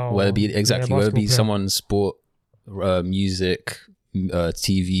footballer. whether it be or, exactly yeah, whether it be basketball player. someone's sport, music,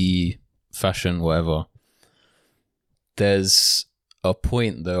 TV, fashion, whatever. There's a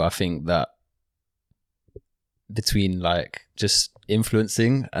point though, I think, that between like just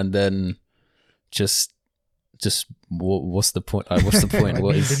influencing and then just what's the point? Like, what's the point? Like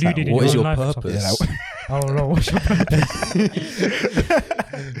What being is deluded in what is your your own life or something. purpose? I don't know. What's your purpose?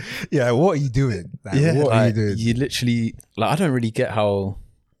 Yeah, what are you doing? Like, what are you like, doing? you literally, like, I don't really get how.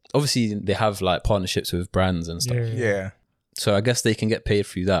 Obviously, they have like partnerships with brands and stuff, Yeah. so I guess they can get paid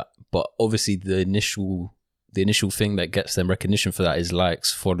through that. But obviously, the initial thing that gets them recognition for that is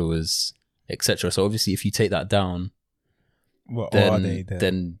likes, followers, etc. So obviously, if you take that down, What are they then then?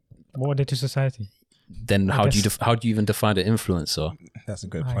 then What are they to society? I how do you guess- how do you even define an influencer? That's a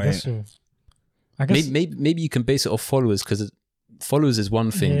good I point. guess so. I guess Maybe you can base it off followers, because followers is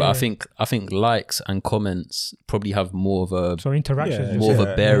one thing, but Yeah. I think likes and comments probably have more of a so. Interactions. Yeah, you more of said.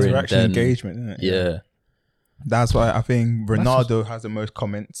 a bearing interaction, than- engagement, isn't it? yeah. That's why I think That's Ronaldo has the most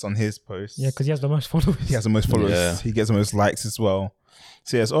comments on his posts. Yeah, because he has the most followers. he has the most followers. Yeah. He gets the most likes as well.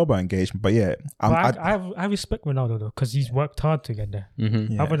 So yeah, it's all about engagement. But yeah, But I respect Ronaldo though, because he's worked hard to get there.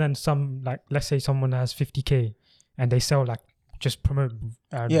 Mm-hmm. yeah. Other than some, like, let's say someone has 50K and they sell, like, just promote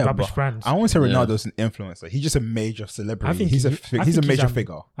Yeah, rubbish but brands. I won't say Yeah. Ronaldo's an influencer. He's just a major celebrity. I think he's a think major a-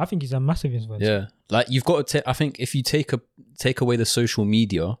 figure. I think he's a massive influencer. Yeah, like you've got to. I think if you take away the social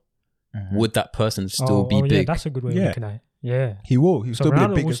media, would that person still be Yeah, big? that's a good way of Yeah. looking at it. Yeah. He will. He'll So still be the Ronaldo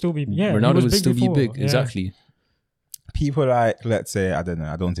will biggest. still be. Yeah. he Ronaldo was would big still before, be big. yeah. Exactly. People like, let's say, I don't know.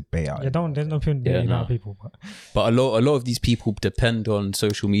 I don't want to bait out. Yeah, there's no point Yeah, dating no. out people, but But a lot of these people depend on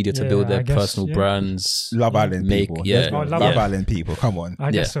social media to Yeah, build their I guess, personal yeah. brands. Love Island Make- people. yeah. Let's be Oh, honest. Love Love Island. Island people. Come on.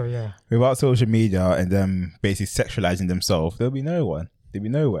 I guess so. Yeah. Without social media and them basically sexualizing themselves, there'll be no one. They'll be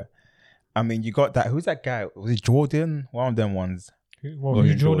nowhere. I mean, you got that. Who's that guy? Was it Jordan? One of them ones. Well,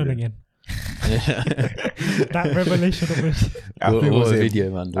 Jordan. who's Jordan again? That revelation of it. I What think it was a him. video,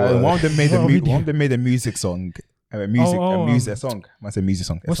 man. One of them made What a video. one of them made a music song. A song. I say music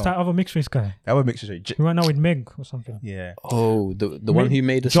song. What's that other mixed race guy? That would make sure. Who right now with Meg or something? Yeah. Oh, the one who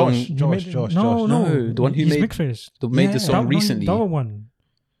made the song. Josh. No, No, the one who he's made- mixed race. Made Yeah. the song recently. The other one.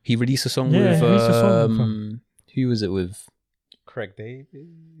 He released a song Yeah, with he released a song who was it with? Craig David.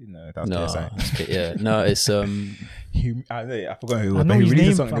 No, that was No, KSI. okay, yeah, no, it's I forgot who it I was. know But he his released a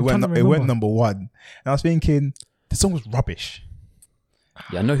name, song. I'm It went. trying to It went remember. number one. And I was thinking the song was rubbish.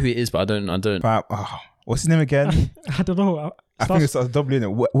 yeah, I know who it is, but I don't. But what's his name again? I don't know. I think it's W in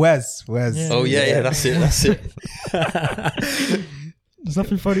it. Wes. Yeah. Oh yeah, that's it. There's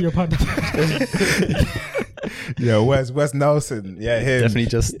nothing funny about that. Yeah, Wes Nelson. Yeah, him. Definitely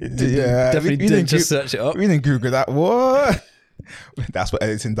just Yeah, definitely we didn't didn't just search it up. We didn't Google that. What? That's what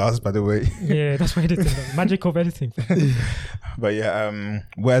editing does, by the way. Yeah, that's what editing does. Magic of editing. But yeah,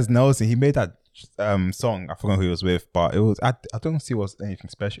 Wes Nelson, he made that song. I forgot who he was with, but it was. I don't see it was anything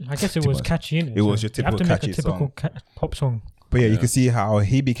special. I guess it was catchy, innit? It was So your you have typical to make catchy a typical pop song. But yeah, you can see how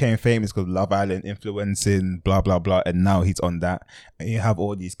he became famous because Love Island influencing, blah blah blah, and now he's on that. And you have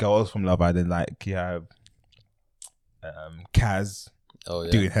all these girls from Love Island, like you have Kaz Oh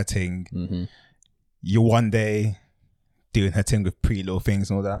yeah. doing her thing. Mm-hmm. You one day doing her thing with Pretty Little Things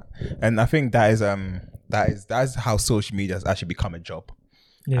and all that. And I think that is how social media has actually become a job.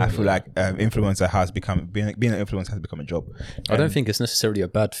 Yeah. I feel like influencer has become being an influencer has become a job. I don't think it's necessarily a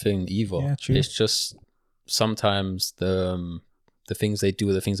bad thing either. Yeah, true. It's just sometimes the things they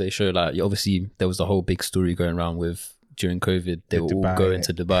do, the things they show. Like obviously, there was the whole big story going around with during COVID. They were all Dubai, going yeah.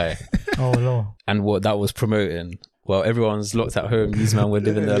 to Dubai, Oh Lord. and what that was promoting. Well, everyone's locked at home. These men were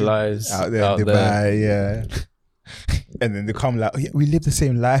living their lives out there in Dubai, yeah. And then they come like, oh, yeah, we live the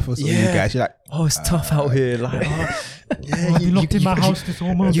same life or something, you Yeah. guys. You're like, Oh, it's tough out here. Like, I've been locked in my house this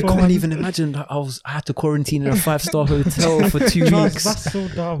almost. you can't even imagine. Like, I had to quarantine in a 5-star hotel for 2 weeks. That's so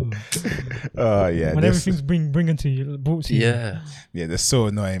dumb. oh yeah, When this- everything's brought to you. Yeah. yeah, they're so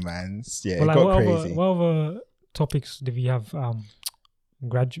annoying, man. Yeah, But it like, got what crazy. other topics do we have?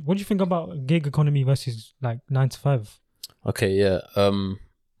 What do you think about gig economy versus like 9 to 5? Okay. Yeah.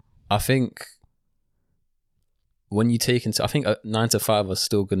 I think when you take into, I think 9 to 5 are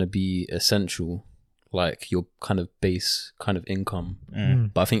still going to be essential, like your kind of base kind of income.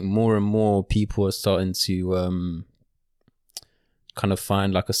 But I think more and more people are starting to kind of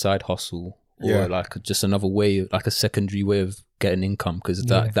find like a side hustle or Yeah. like just another way, like a secondary way of getting income, because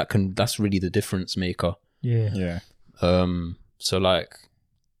Yeah. that's really the difference maker. Yeah. Yeah, So like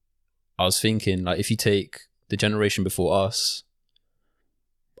I was thinking, like, if you take the generation before us,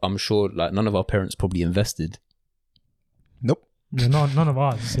 I'm sure like none of our parents probably invested. nope. Yeah, none of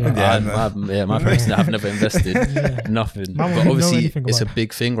us. Yeah. Yeah. My parents have never invested. Yeah. Nothing. Mine But wouldn't know obviously anything it's a about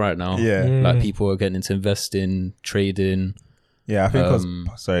big thing right now. Yeah, Yeah. Like people are getting into investing, trading. yeah. I think Um,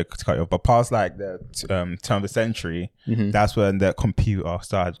 sorry to cut you off, but past like the turn of the century, Mhm. that's when the computer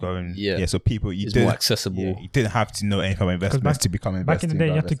started going. Yeah. So people It's more accessible. you didn't have to know anything about investments to become investing. Back in the day,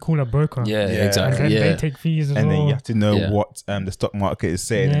 you have to call a broker. Yeah, Yeah. exactly. And then Yeah. they take fees as and well. then you have to know Yeah. what the stock market is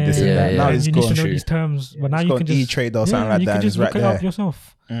saying Yeah, and this and yeah, that. yeah. Now And it's you need to gone know through. these terms, but now It's you gone can just E-Trade or something like you that. can and just it's right look it there up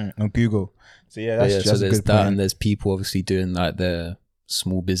yourself. on Google. So yeah, But that's yeah, just so a there's good that, point. and there's people obviously doing like their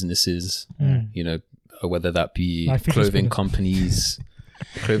small businesses, you know, whether that be Like fidget clothing spinners. companies,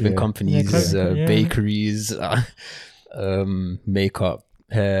 Yeah. companies, yeah. bakeries, makeup,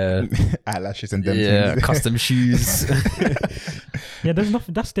 hair, Eyelashes and them yeah, things. custom shoes. Yeah, there's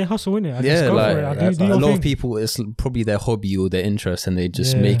nothing. That's their hustle, innit? I just Yeah, go like for it. I that's do a your lot thing. of people, it's probably their hobby or their interest, and they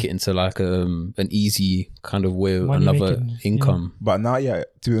just Yeah. make it into like an easy kind of way of Money another making, income. But now, yeah,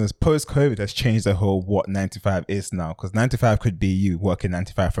 to be honest, post-COVID has changed the whole what 9 to 5 is now. Because 9 to 5 could be you working 9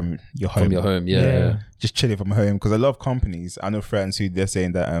 to 5 from your home. From your home, yeah. Yeah. Just chilling from home. Because a lot of companies, I know friends who they're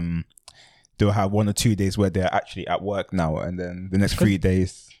saying that they'll have 1 or 2 days where they're actually at work now, and then the next 3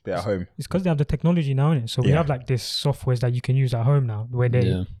 days they're at home. It's because they have the technology now, innit? So we have like this softwares that you can use at home now, where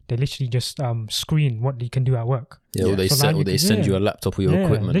they literally just screen what you can do at work. Yeah, or they send you a laptop or your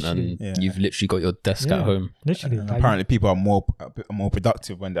equipment, and you've literally got your desk at home. Literally, and apparently people are more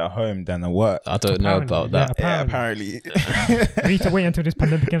productive when they're at home than at work. I don't know about that. Apparently. We need to wait until this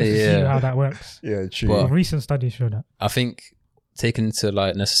pandemic ends to see how that works. Yeah, true. But recent studies show that. I think taken to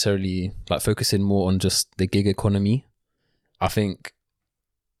like necessarily like focusing more on just the gig economy, I think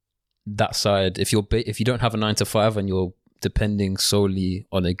that side, if you don't have a 9 to 5 and you're depending solely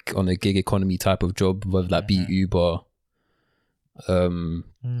on a gig economy type of job, whether that be Uber,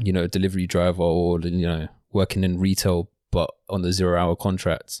 you know, delivery driver, or you know, working in retail but on the 0-hour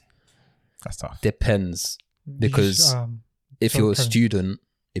contracts, that's tough. Depends, because if you're a student,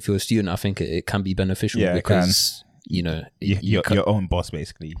 I think it can be beneficial because you know you're your own boss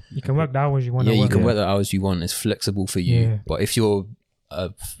basically. You can work the hours you want. Yeah, you can work the hours you want. It's flexible for you. Yeah. But if you're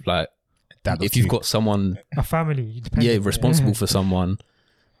like, if you've got someone, a family, responsible for someone,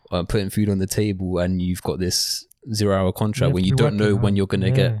 putting food on the table, and you've got this 0-hour contract when you don't know when you're gonna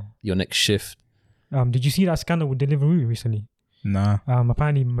get your next shift. Did you see that scandal with Deliveroo recently? Nah.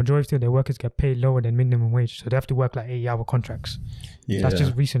 Apparently majority of their workers get paid lower than minimum wage, so they have to work like 8-hour contracts. Yeah, that's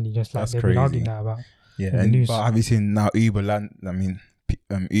just recently, just like they've been arguing that about. Yeah, but have you seen now Uber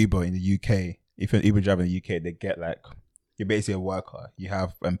Uber in the UK? If you're an Uber driver in the UK, they get like, you're basically a worker. You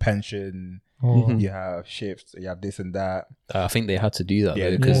have pension, you have shifts, you have this and that. I think they had to do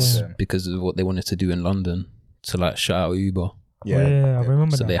that because of what they wanted to do in London, to like shut out Uber. Yeah, I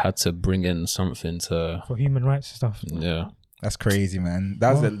remember. So they had to bring in something for human rights and stuff. Yeah, that's crazy, man.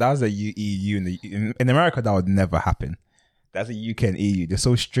 That's the EU in America. That would never happen. That's the UK and EU. They're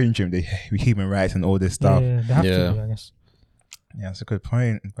so stringent with human rights and all this stuff. Yeah, they have to be, I guess. Yeah, that's a good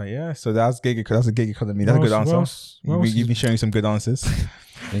point. But yeah, so that's a gig economy. That's a good answer. You've been showing some good answers.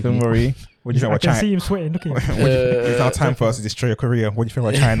 Don't worry. What do you think about China? I can see him sweating. Look at him. It's now time for us to destroy your career. What do you think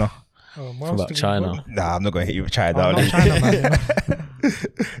about China? About China? Nah, I'm not going to hit you with China. Not China, man.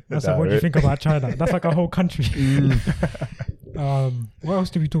 That's like, what do you think about China? That's like a whole country. What else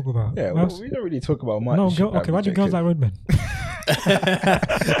do we talk about? Yeah, we don't really talk about much. No, okay, why do girls like roadmen?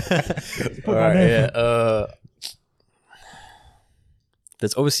 Alright, yeah.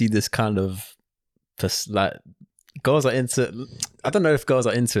 There's obviously this kind of like, girls are into, I don't know if girls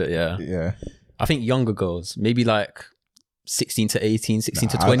are into it. Yeah. I think younger girls, maybe like 16 to 18, 16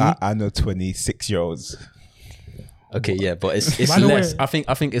 to 20. I know 26-year-olds. Okay, yeah, but it's less. I think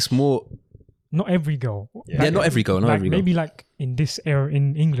it's more. Not every girl. Yeah, not every girl. Not every girl. Maybe like in this era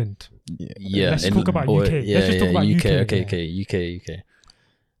in England. Yeah. Let's talk about UK. Let's just talk about UK. UK.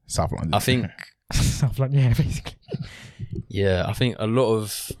 South London. I think. South London, yeah, basically. Yeah, I think a lot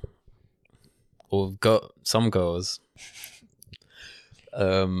of, some girls.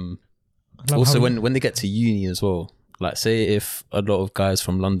 Also, when they get to uni as well. Like, say if a lot of guys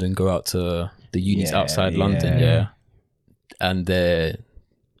from London go out to the unis outside London, and they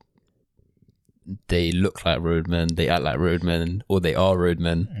look like roadmen, they act like roadmen, or they are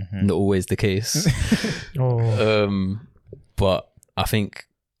roadmen. Not always the case. But I think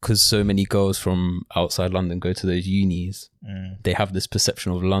because so many girls from outside London go to those unis, they have this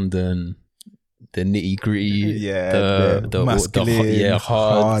perception of London, the nitty gritty, the masculine,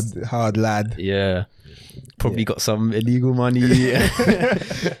 hard lad. Yeah. Probably got some illegal money. True,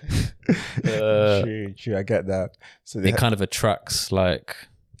 I get that. So it kind of attracts like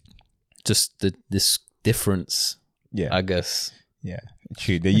just this difference. Yeah, I guess. Yeah,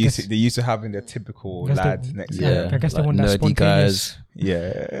 true. They used to having their typical lads next to them. I guess they want that nerdy guys.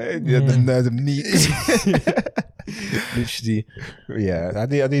 Yeah, the nerds and neeks. Literally. Yeah, I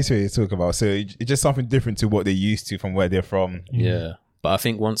think what you're talking about. So it's just something different to what they're used to from where they're from. Yeah, but I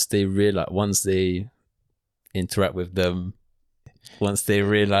think once they interact with them, once they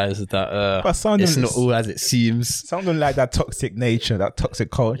realize that it's not all as it seems. Some of them like that toxic nature, that toxic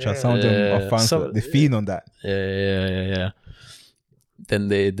culture. Some of them are fun. They feed on that. Yeah. Then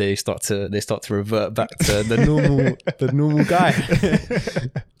they start to revert back to the normal guy.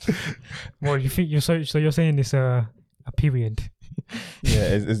 Well, you think you're you're saying it's a period? Yeah,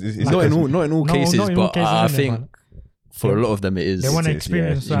 it's not in all cases, but I think for a lot of them it is. They want to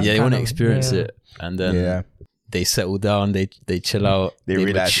experience that. Yeah, they want to experience it, and then they settle down, they chill out, they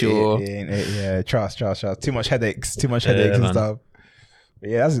mature. Yeah, trust. Too much headaches and stuff. But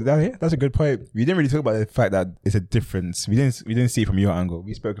yeah, that's a good point. We didn't really talk about the fact that it's a difference. We didn't see it from your angle.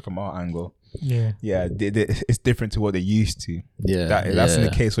 We spoke it from our angle. Yeah. it's different to what they used to. Yeah, That's in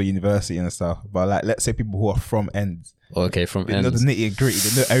the case for university and stuff. But like, let's say people who are from ends, okay, from they know the ends. nitty gritty.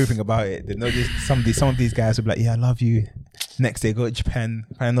 They know everything about it. They know this. Some of these guys will be like, "Yeah, I love you." Next day, go to Japan,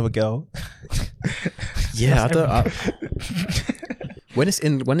 find another girl. Yeah, when it's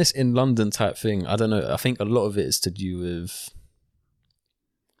in London type thing, I don't know. I think a lot of it is to do with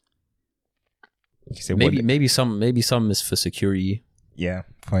You say, maybe some is for security. Yeah,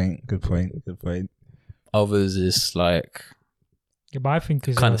 good point. Others is like Yeah, but I think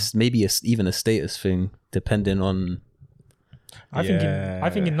it's kind of maybe even a status thing, depending on. I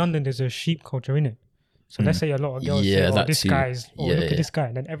think in London there's a sheep culture in it. So let's say a lot of girls Yeah, say, that this too. guy's, Yeah, look yeah. at this guy,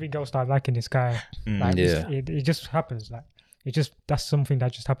 and then every girl starts liking this guy. Like Yeah. it just happens. Like that's something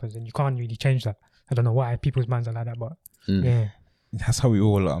that just happens, and you can't really change that. I don't know why people's minds are like that, but yeah. That's how we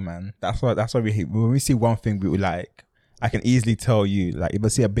all are, man. That's why we hate. When we see one thing we like, I can easily tell you, like, if I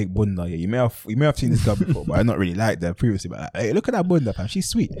see a big bunda, yeah, you may have seen this girl before, but I not really liked her previously. But like, hey, look at that bunda, fam, she's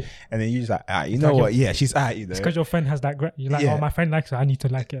sweet. And then you just like, you know what? Yeah, she's you know. It's because your friend has that. You're like, Yeah. oh, my friend likes her. I need to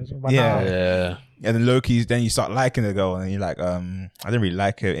like her. But Yeah. now, Yeah, And then low-key, then you start liking the girl, and you're like, I didn't really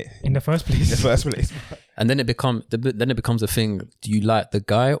like her in the first in the place. first place. and then it becomes a thing. Do you like the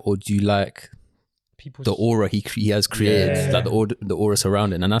guy or do you like People's the aura he has created, Yeah. like the aura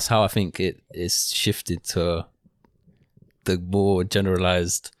surrounding? And that's how I think it is shifted to the more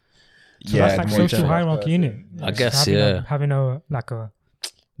generalized. So that's like more social general hierarchy, person. innit? I Just guess, having yeah. having a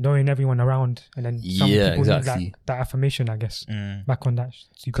knowing everyone around, and then some Yeah, people exactly. need that affirmation, I guess. Back on that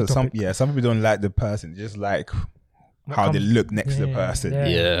stupid Because topic. some people don't like the person, just like What how they comes- look next to the Yeah, person.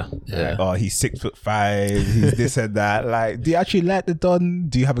 yeah. Yeah. Like, oh, he's 6'5", he's this and that. Like, do you actually like the Don?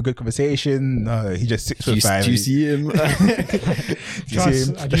 Do you have a good conversation? No, he's just 6'5". Do you see him? Do you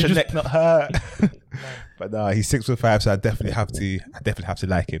see him? Does your neck not hurt? But no, he's 6'5", so I definitely have to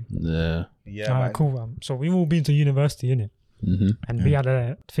like him. Yeah. Yeah, Alright, man. cool. So we've all been to university, innit? Mm-hmm. And we had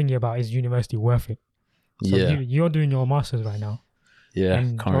a thinking about, is university worth it? So Yeah. you're doing your masters right now. Yeah.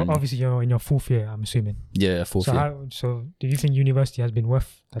 And Currently. obviously you're in your fourth year, I'm assuming. Yeah. Fourth So year. so do you think university has been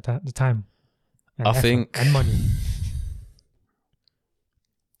worth the time? And I effort think- and money.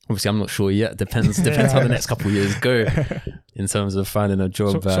 Obviously, I'm not sure yet. Depends how the next couple of years go in terms of finding a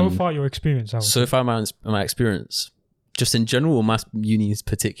job. So far, your experience. So far, my experience, just in general, or my uni's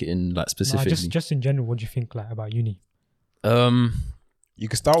particular in like specifically. just in general, what do you think like about uni? You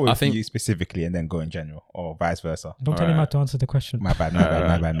can start I with think- you specifically and then go in general, or vice versa. Don't tell him how to answer the question. My bad.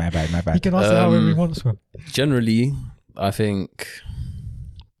 He can answer however he wants. Bro. Generally, I think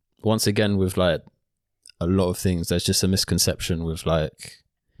once again with like a lot of things, there's just a misconception with like.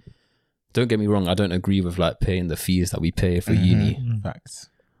 Don't get me wrong, I don't agree with like paying the fees that we pay for uni, Facts.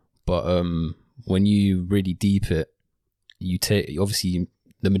 but when you really deep it, you take obviously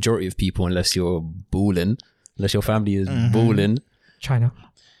the majority of people, unless you're balling, unless your family is balling, China.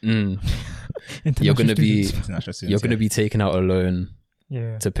 You're gonna be International students, you're gonna be taking out a loan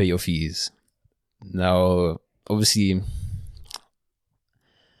Yeah. to pay your fees. Now, obviously,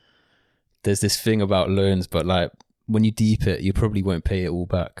 there's this thing about loans, but like when you deep it, you probably won't pay it all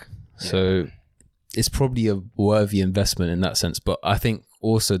back. So it's probably a worthy investment in that sense. But I think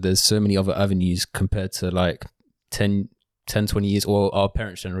also there's so many other avenues compared to like 10, 20 years or our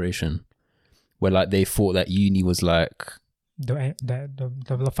parents' generation where like they thought that uni was like,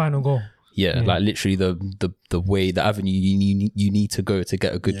 The final goal. yeah, like literally the way, the avenue you need to go to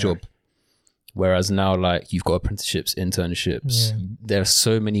get a good job. Whereas now, like, you've got apprenticeships, internships. Yeah. There are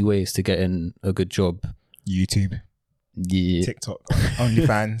so many ways to get in a good job. YouTube, Yeah. TikTok,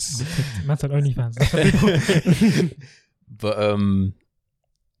 OnlyFans. Method OnlyFans. That's a big one. But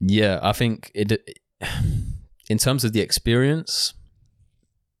yeah, I think it in terms of the experience,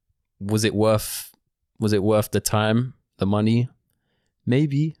 was it worth the time, the money?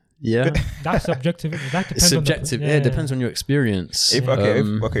 Maybe. Yeah. That's subjective. That depends It's subjective. On Yeah, it depends on your experience. If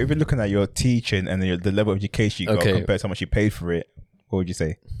you're looking at your teaching and the level of education you got compared to how much you paid for it, what would you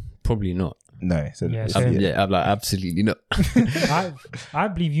say? Probably not. No. So Yeah, it's- same. I'm like absolutely not. I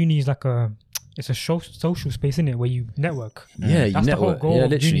believe uni is like it's a social space, in it, where you network. Yeah, you That's the whole network. goal Yeah,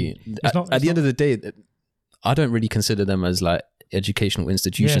 of literally. uni. At the end of the day, I don't really consider them as like educational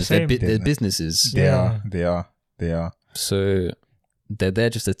institutions. Yeah, They're same. businesses. They Yeah. are. So they're there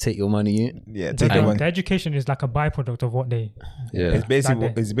just to take your money. Yeah, take the The money. education is like a byproduct of what they. Yeah. It's basically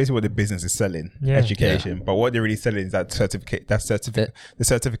Like it's basically what the business is selling, Yeah. education. But what they're really selling is that certificate. That certificate, the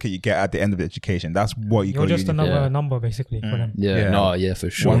certificate you get at the end of the education. That's what you You're go just uni. another Yeah. number basically for them. Yeah, Yeah. no, yeah, for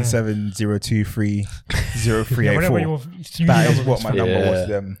sure. 170230384. Whatever your uni That is number what my number was Yeah.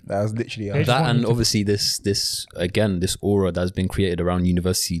 to them. That was literally They just That want and you to- obviously this again, this aura that's been created around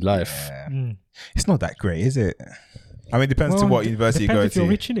university life. Yeah. Mm. It's not that great, is it? I mean, it depends to Well, what university you depends go if you're to.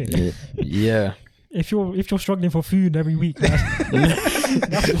 rich in it. Yeah. If you're struggling for food every week, that's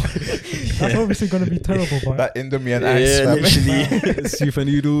obviously going to be terrible. But That Indomie and ice. Yeah, fam. literally. Super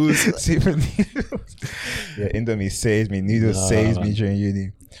noodles. Super noodles. Yeah, Indomie saves me. Noodles Nah. saves me during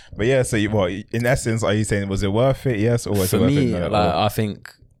uni. But yeah, so in essence, are you saying was it worth it? Yes, or was For it worth me, it? No, like or I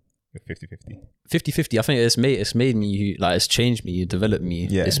think 50-50. 50-50. I think it's made me like it's changed me, developed me.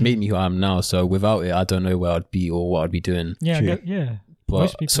 Yeah. It's made me who I am now. So without it, I don't know where I'd be or what I'd be doing. yeah, True. yeah. But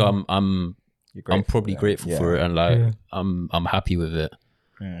Most people- so I'm You're I'm grateful probably for that. grateful Yeah. for it, and like Yeah. I'm happy with it.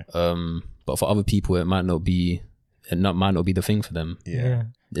 Yeah. But for other people, it might not be might not be the thing for them. Yeah.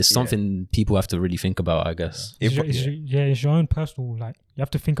 It's something people have to really think about, I guess. It's your own personal, like, you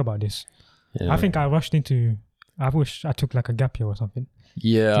have to think about this. Yeah. I think I rushed into, I wish I took like a gap year or something.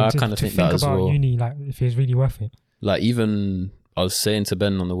 Yeah, I To- kind of to think that as about well. uni, like, if it's really worth it. Like even I was saying to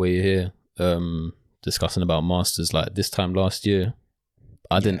Ben on the way here, discussing about masters. Like this time last year,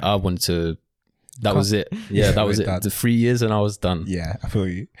 I wanted to. That was it. Yeah, that was We're it. done. The 3 years, and I was done. Yeah, I feel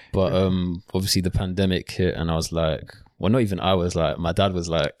you. But obviously the pandemic hit, and I was like, well, not even I was like, my dad was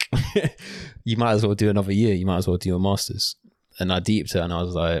like, you might as well do another year. You might as well do your masters. And I deeped it, and I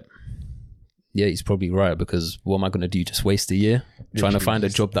was like, yeah, he's probably right, because what am I going to do? Just waste a year trying to Literally find a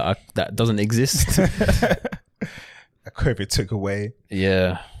just- job that doesn't exist. COVID took away.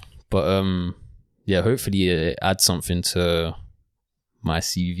 Yeah, but yeah, hopefully it adds something to my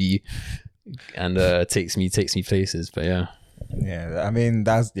CV and takes me places. But yeah, Yeah, I mean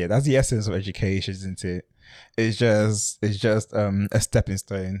that's the essence of education, isn't it? It's just a stepping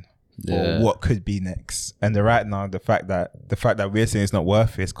stone Yeah. for what could be next. And right now, the fact that we're saying it's not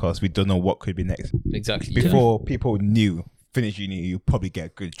worth it is because we don't know what could be next. exactly. Before people knew finish uni, you probably get a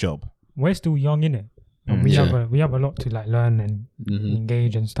good job. We're still young, innit? And we Yeah. have a lot to like learn and Mhm.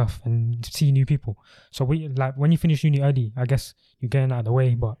 engage and stuff and see new people. So we like when you finish uni early, I guess you're getting out of the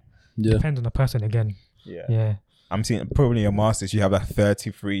way, but Yeah, depends on the person again. Yeah. Yeah. I'm seeing probably a master's. You have like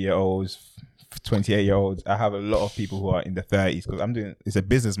 33-year-olds, 28-year-olds. I have a lot of people who are in the 30s because it's a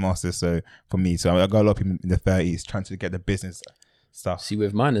business master. So for me, so I got a lot of people in the 30s trying to get the business stuff. see,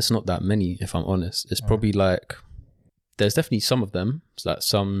 with mine, it's not that many. If I'm honest, it's probably like there's definitely some of them. It's like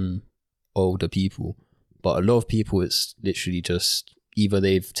some older people, but a lot of people, it's literally just either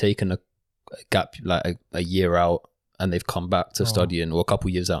they've taken a gap, like a year out, and they've come back to studying, or a couple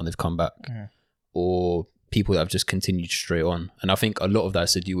years out and they've come back, Yeah. or people that have just continued straight on. And I think a lot of that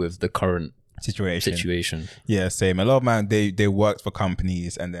is to do with the current situation. Yeah, same. A lot of man, they worked for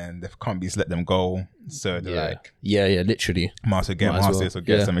companies and then the companies let them go. So they're like, yeah, literally. might as well get Might as well. masters or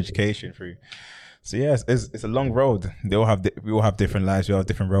get Yeah. some education through. So yeah, it's a long road. We all have different lives. We all have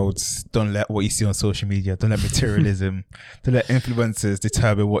different roads. Don't let what you see on social media. Don't let materialism. Don't let influencers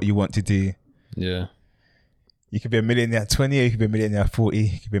determine what you want to do. Yeah. You could be a millionaire at 20, or you could be a millionaire at 40,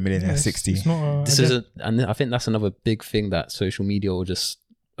 you could be a millionaire at It's- 60. It's not This is and I think that's another big thing that social media will just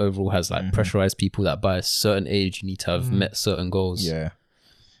overall has like pressurized people that by a certain age you need to have met certain goals. Yeah.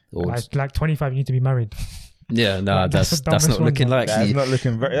 Or like 25 you need to be married. yeah, nah, That's that's the dumbest not one, looking man. likely. That's not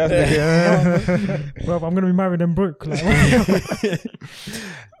looking very... That's Well, I'm gonna be married and broke. Like,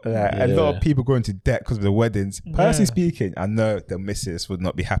 A lot of people go into debt because of the weddings. Personally Yeah. speaking, I know the missus would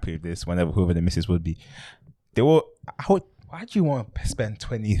not be happy with this, whoever the missus would be. They will... Why do you want to spend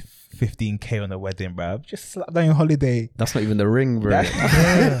 20, 15K on a wedding, bro? Just slap down your holiday. That's not even the ring, bro. Bro,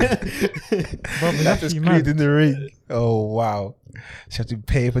 That's excluding the ring. Oh, wow. She have to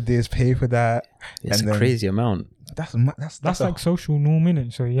pay for this, pay for that. It's And a then- crazy amount. that's like social norm,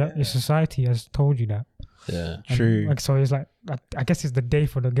 innit? So yeah, your society has told you that. Yeah. And, True. like, so it's like I guess it's the day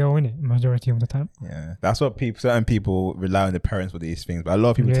for the girl, innit? Majority of the time. Yeah, that's what certain people rely on the parents for these things, but a lot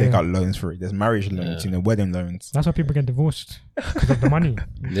of people Yeah. take out loans for it. There's marriage loans, wedding loans. That's why people get divorced because of the money.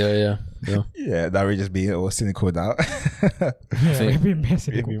 Yeah. Yeah, that would just be all cynical now. Yeah, think- it'd be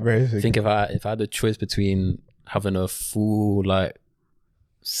messy. It'd be very I think if I had the choice between having a full like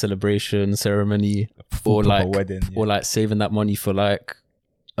celebration ceremony or proper like wedding, or like saving that money for like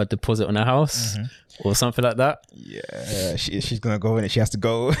a deposit on a house or something like that. yeah, she's gonna go in it. She has to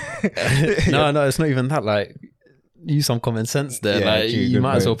go. No, it's not even that. Like use some common sense there. Yeah, Like true, you good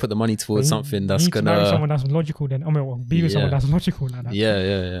might as well point. put the money towards something that's you need to marry someone gonna. that's logical. Then be with someone Yeah. that's logical like that.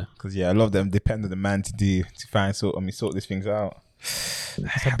 Yeah. Because a lot of them depend on the man to sort these things out.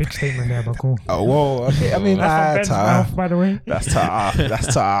 That's a big statement there, but cool. Oh, whoa. Okay, I mean, That's from Ben's mouth, by the way. That's tough. That's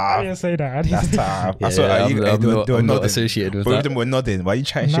I tough. didn't say that. I didn't That's say tough. Yeah, I saw I'm not nodding. associated with Both of that. them were nodding. Why are you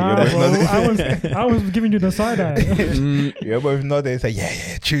trying shit? Nah, You're both bro, nodding. I was giving you the side eye. You're both nodding. It's like,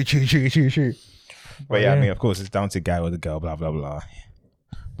 yeah, true. But yeah, I mean, of course, it's down to the guy or the girl, blah, blah, blah.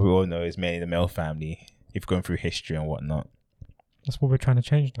 But we all know it's mainly the male family. If going through history and whatnot. That's what we're trying to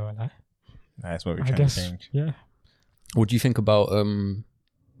change, though. Like, That's what we're I trying guess, to change. yeah. What do you think about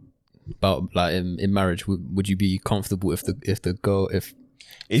like in marriage? Would you be comfortable if the girl if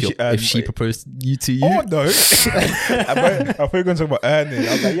she proposed to you? Oh no! I thought you were going to talk about earning.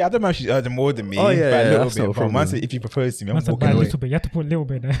 I was like, yeah, I don't know if she's earning more than me. Oh, yeah, but a little that's not a bit. But problem. once if you propose to me, I'm That's walking a away. little bit. You have to put a little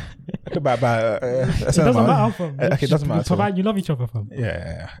bit there. It Doesn't matter, fam. Okay, it doesn't matter. Provide you love each other, fam.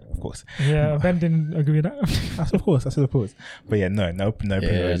 Yeah, of course. Yeah, Ben didn't agree with that. That's of course. But yeah, no. Yeah,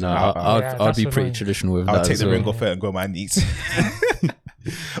 proposals. no, I'll I'd that's be pretty annoying. traditional with I'll that. take as the well. ring off her and go on my knees.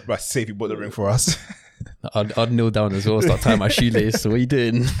 But say if you bought the ring for us. I'd kneel down as well, start tying my shoelace. What are you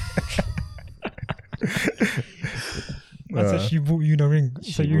doing? I said she bought you the ring,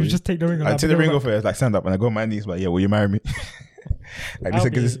 so you bought just take the ring. And I like, take the put it ring back. off her, like stand up, and I go on my knees. But yeah, will you marry me? At least I'll I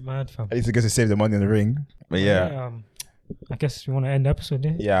get be mad, fam. at least I get to save the money on the ring. But yeah. I guess we want to end the episode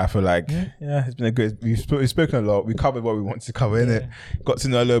there. Yeah, I feel like Yeah. it's been a good. We've spoken a lot. We covered what we wanted to cover, innit? Yeah. Got to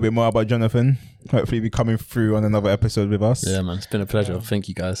know a little bit more about Jonathan. Hopefully, be coming through on another episode with us. Yeah, man, it's been a pleasure. Thank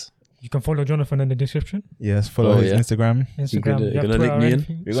you guys. You can follow Jonathan in the description. Yes, follow his Instagram. Instagram. gonna- you you're have gonna link Twitter or me in?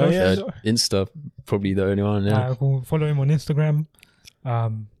 anything? You're gonna- Social? Yeah. Insta, probably the only one. Yeah. Cool. Follow him on Instagram.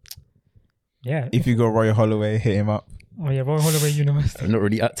 Yeah. If you go Royal Holloway, hit him up. Oh yeah, Royal Holloway University. I'm not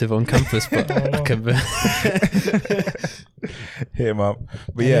really active on campus, but Oh, I can. Hit him up.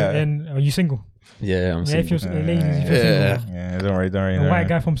 But yeah, And are you single? Yeah, I'm Yeah, if single. you're ladies, if you're Yeah. single. yeah. Don't worry. A white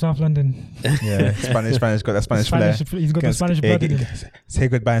guy from South London. Yeah, Spanish. Got that Spanish flair. He's got the Spanish blood in him. Say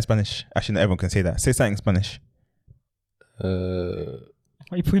goodbye in Spanish. Actually, not everyone can say that. Say something in Spanish. Why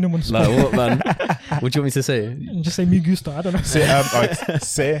are you putting him on the Like spot? what, man? What do you want me to say? Just say mi gusta. I don't know.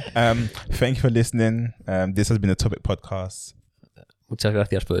 Thank you for listening. This has been a Topic Podcast. Muchas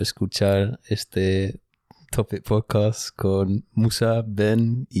gracias por escuchar este Topic Podcast con Musa,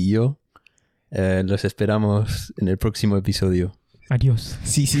 Ben y yo. Los esperamos en el próximo episodio. Adiós.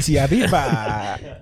 Sí, arriba.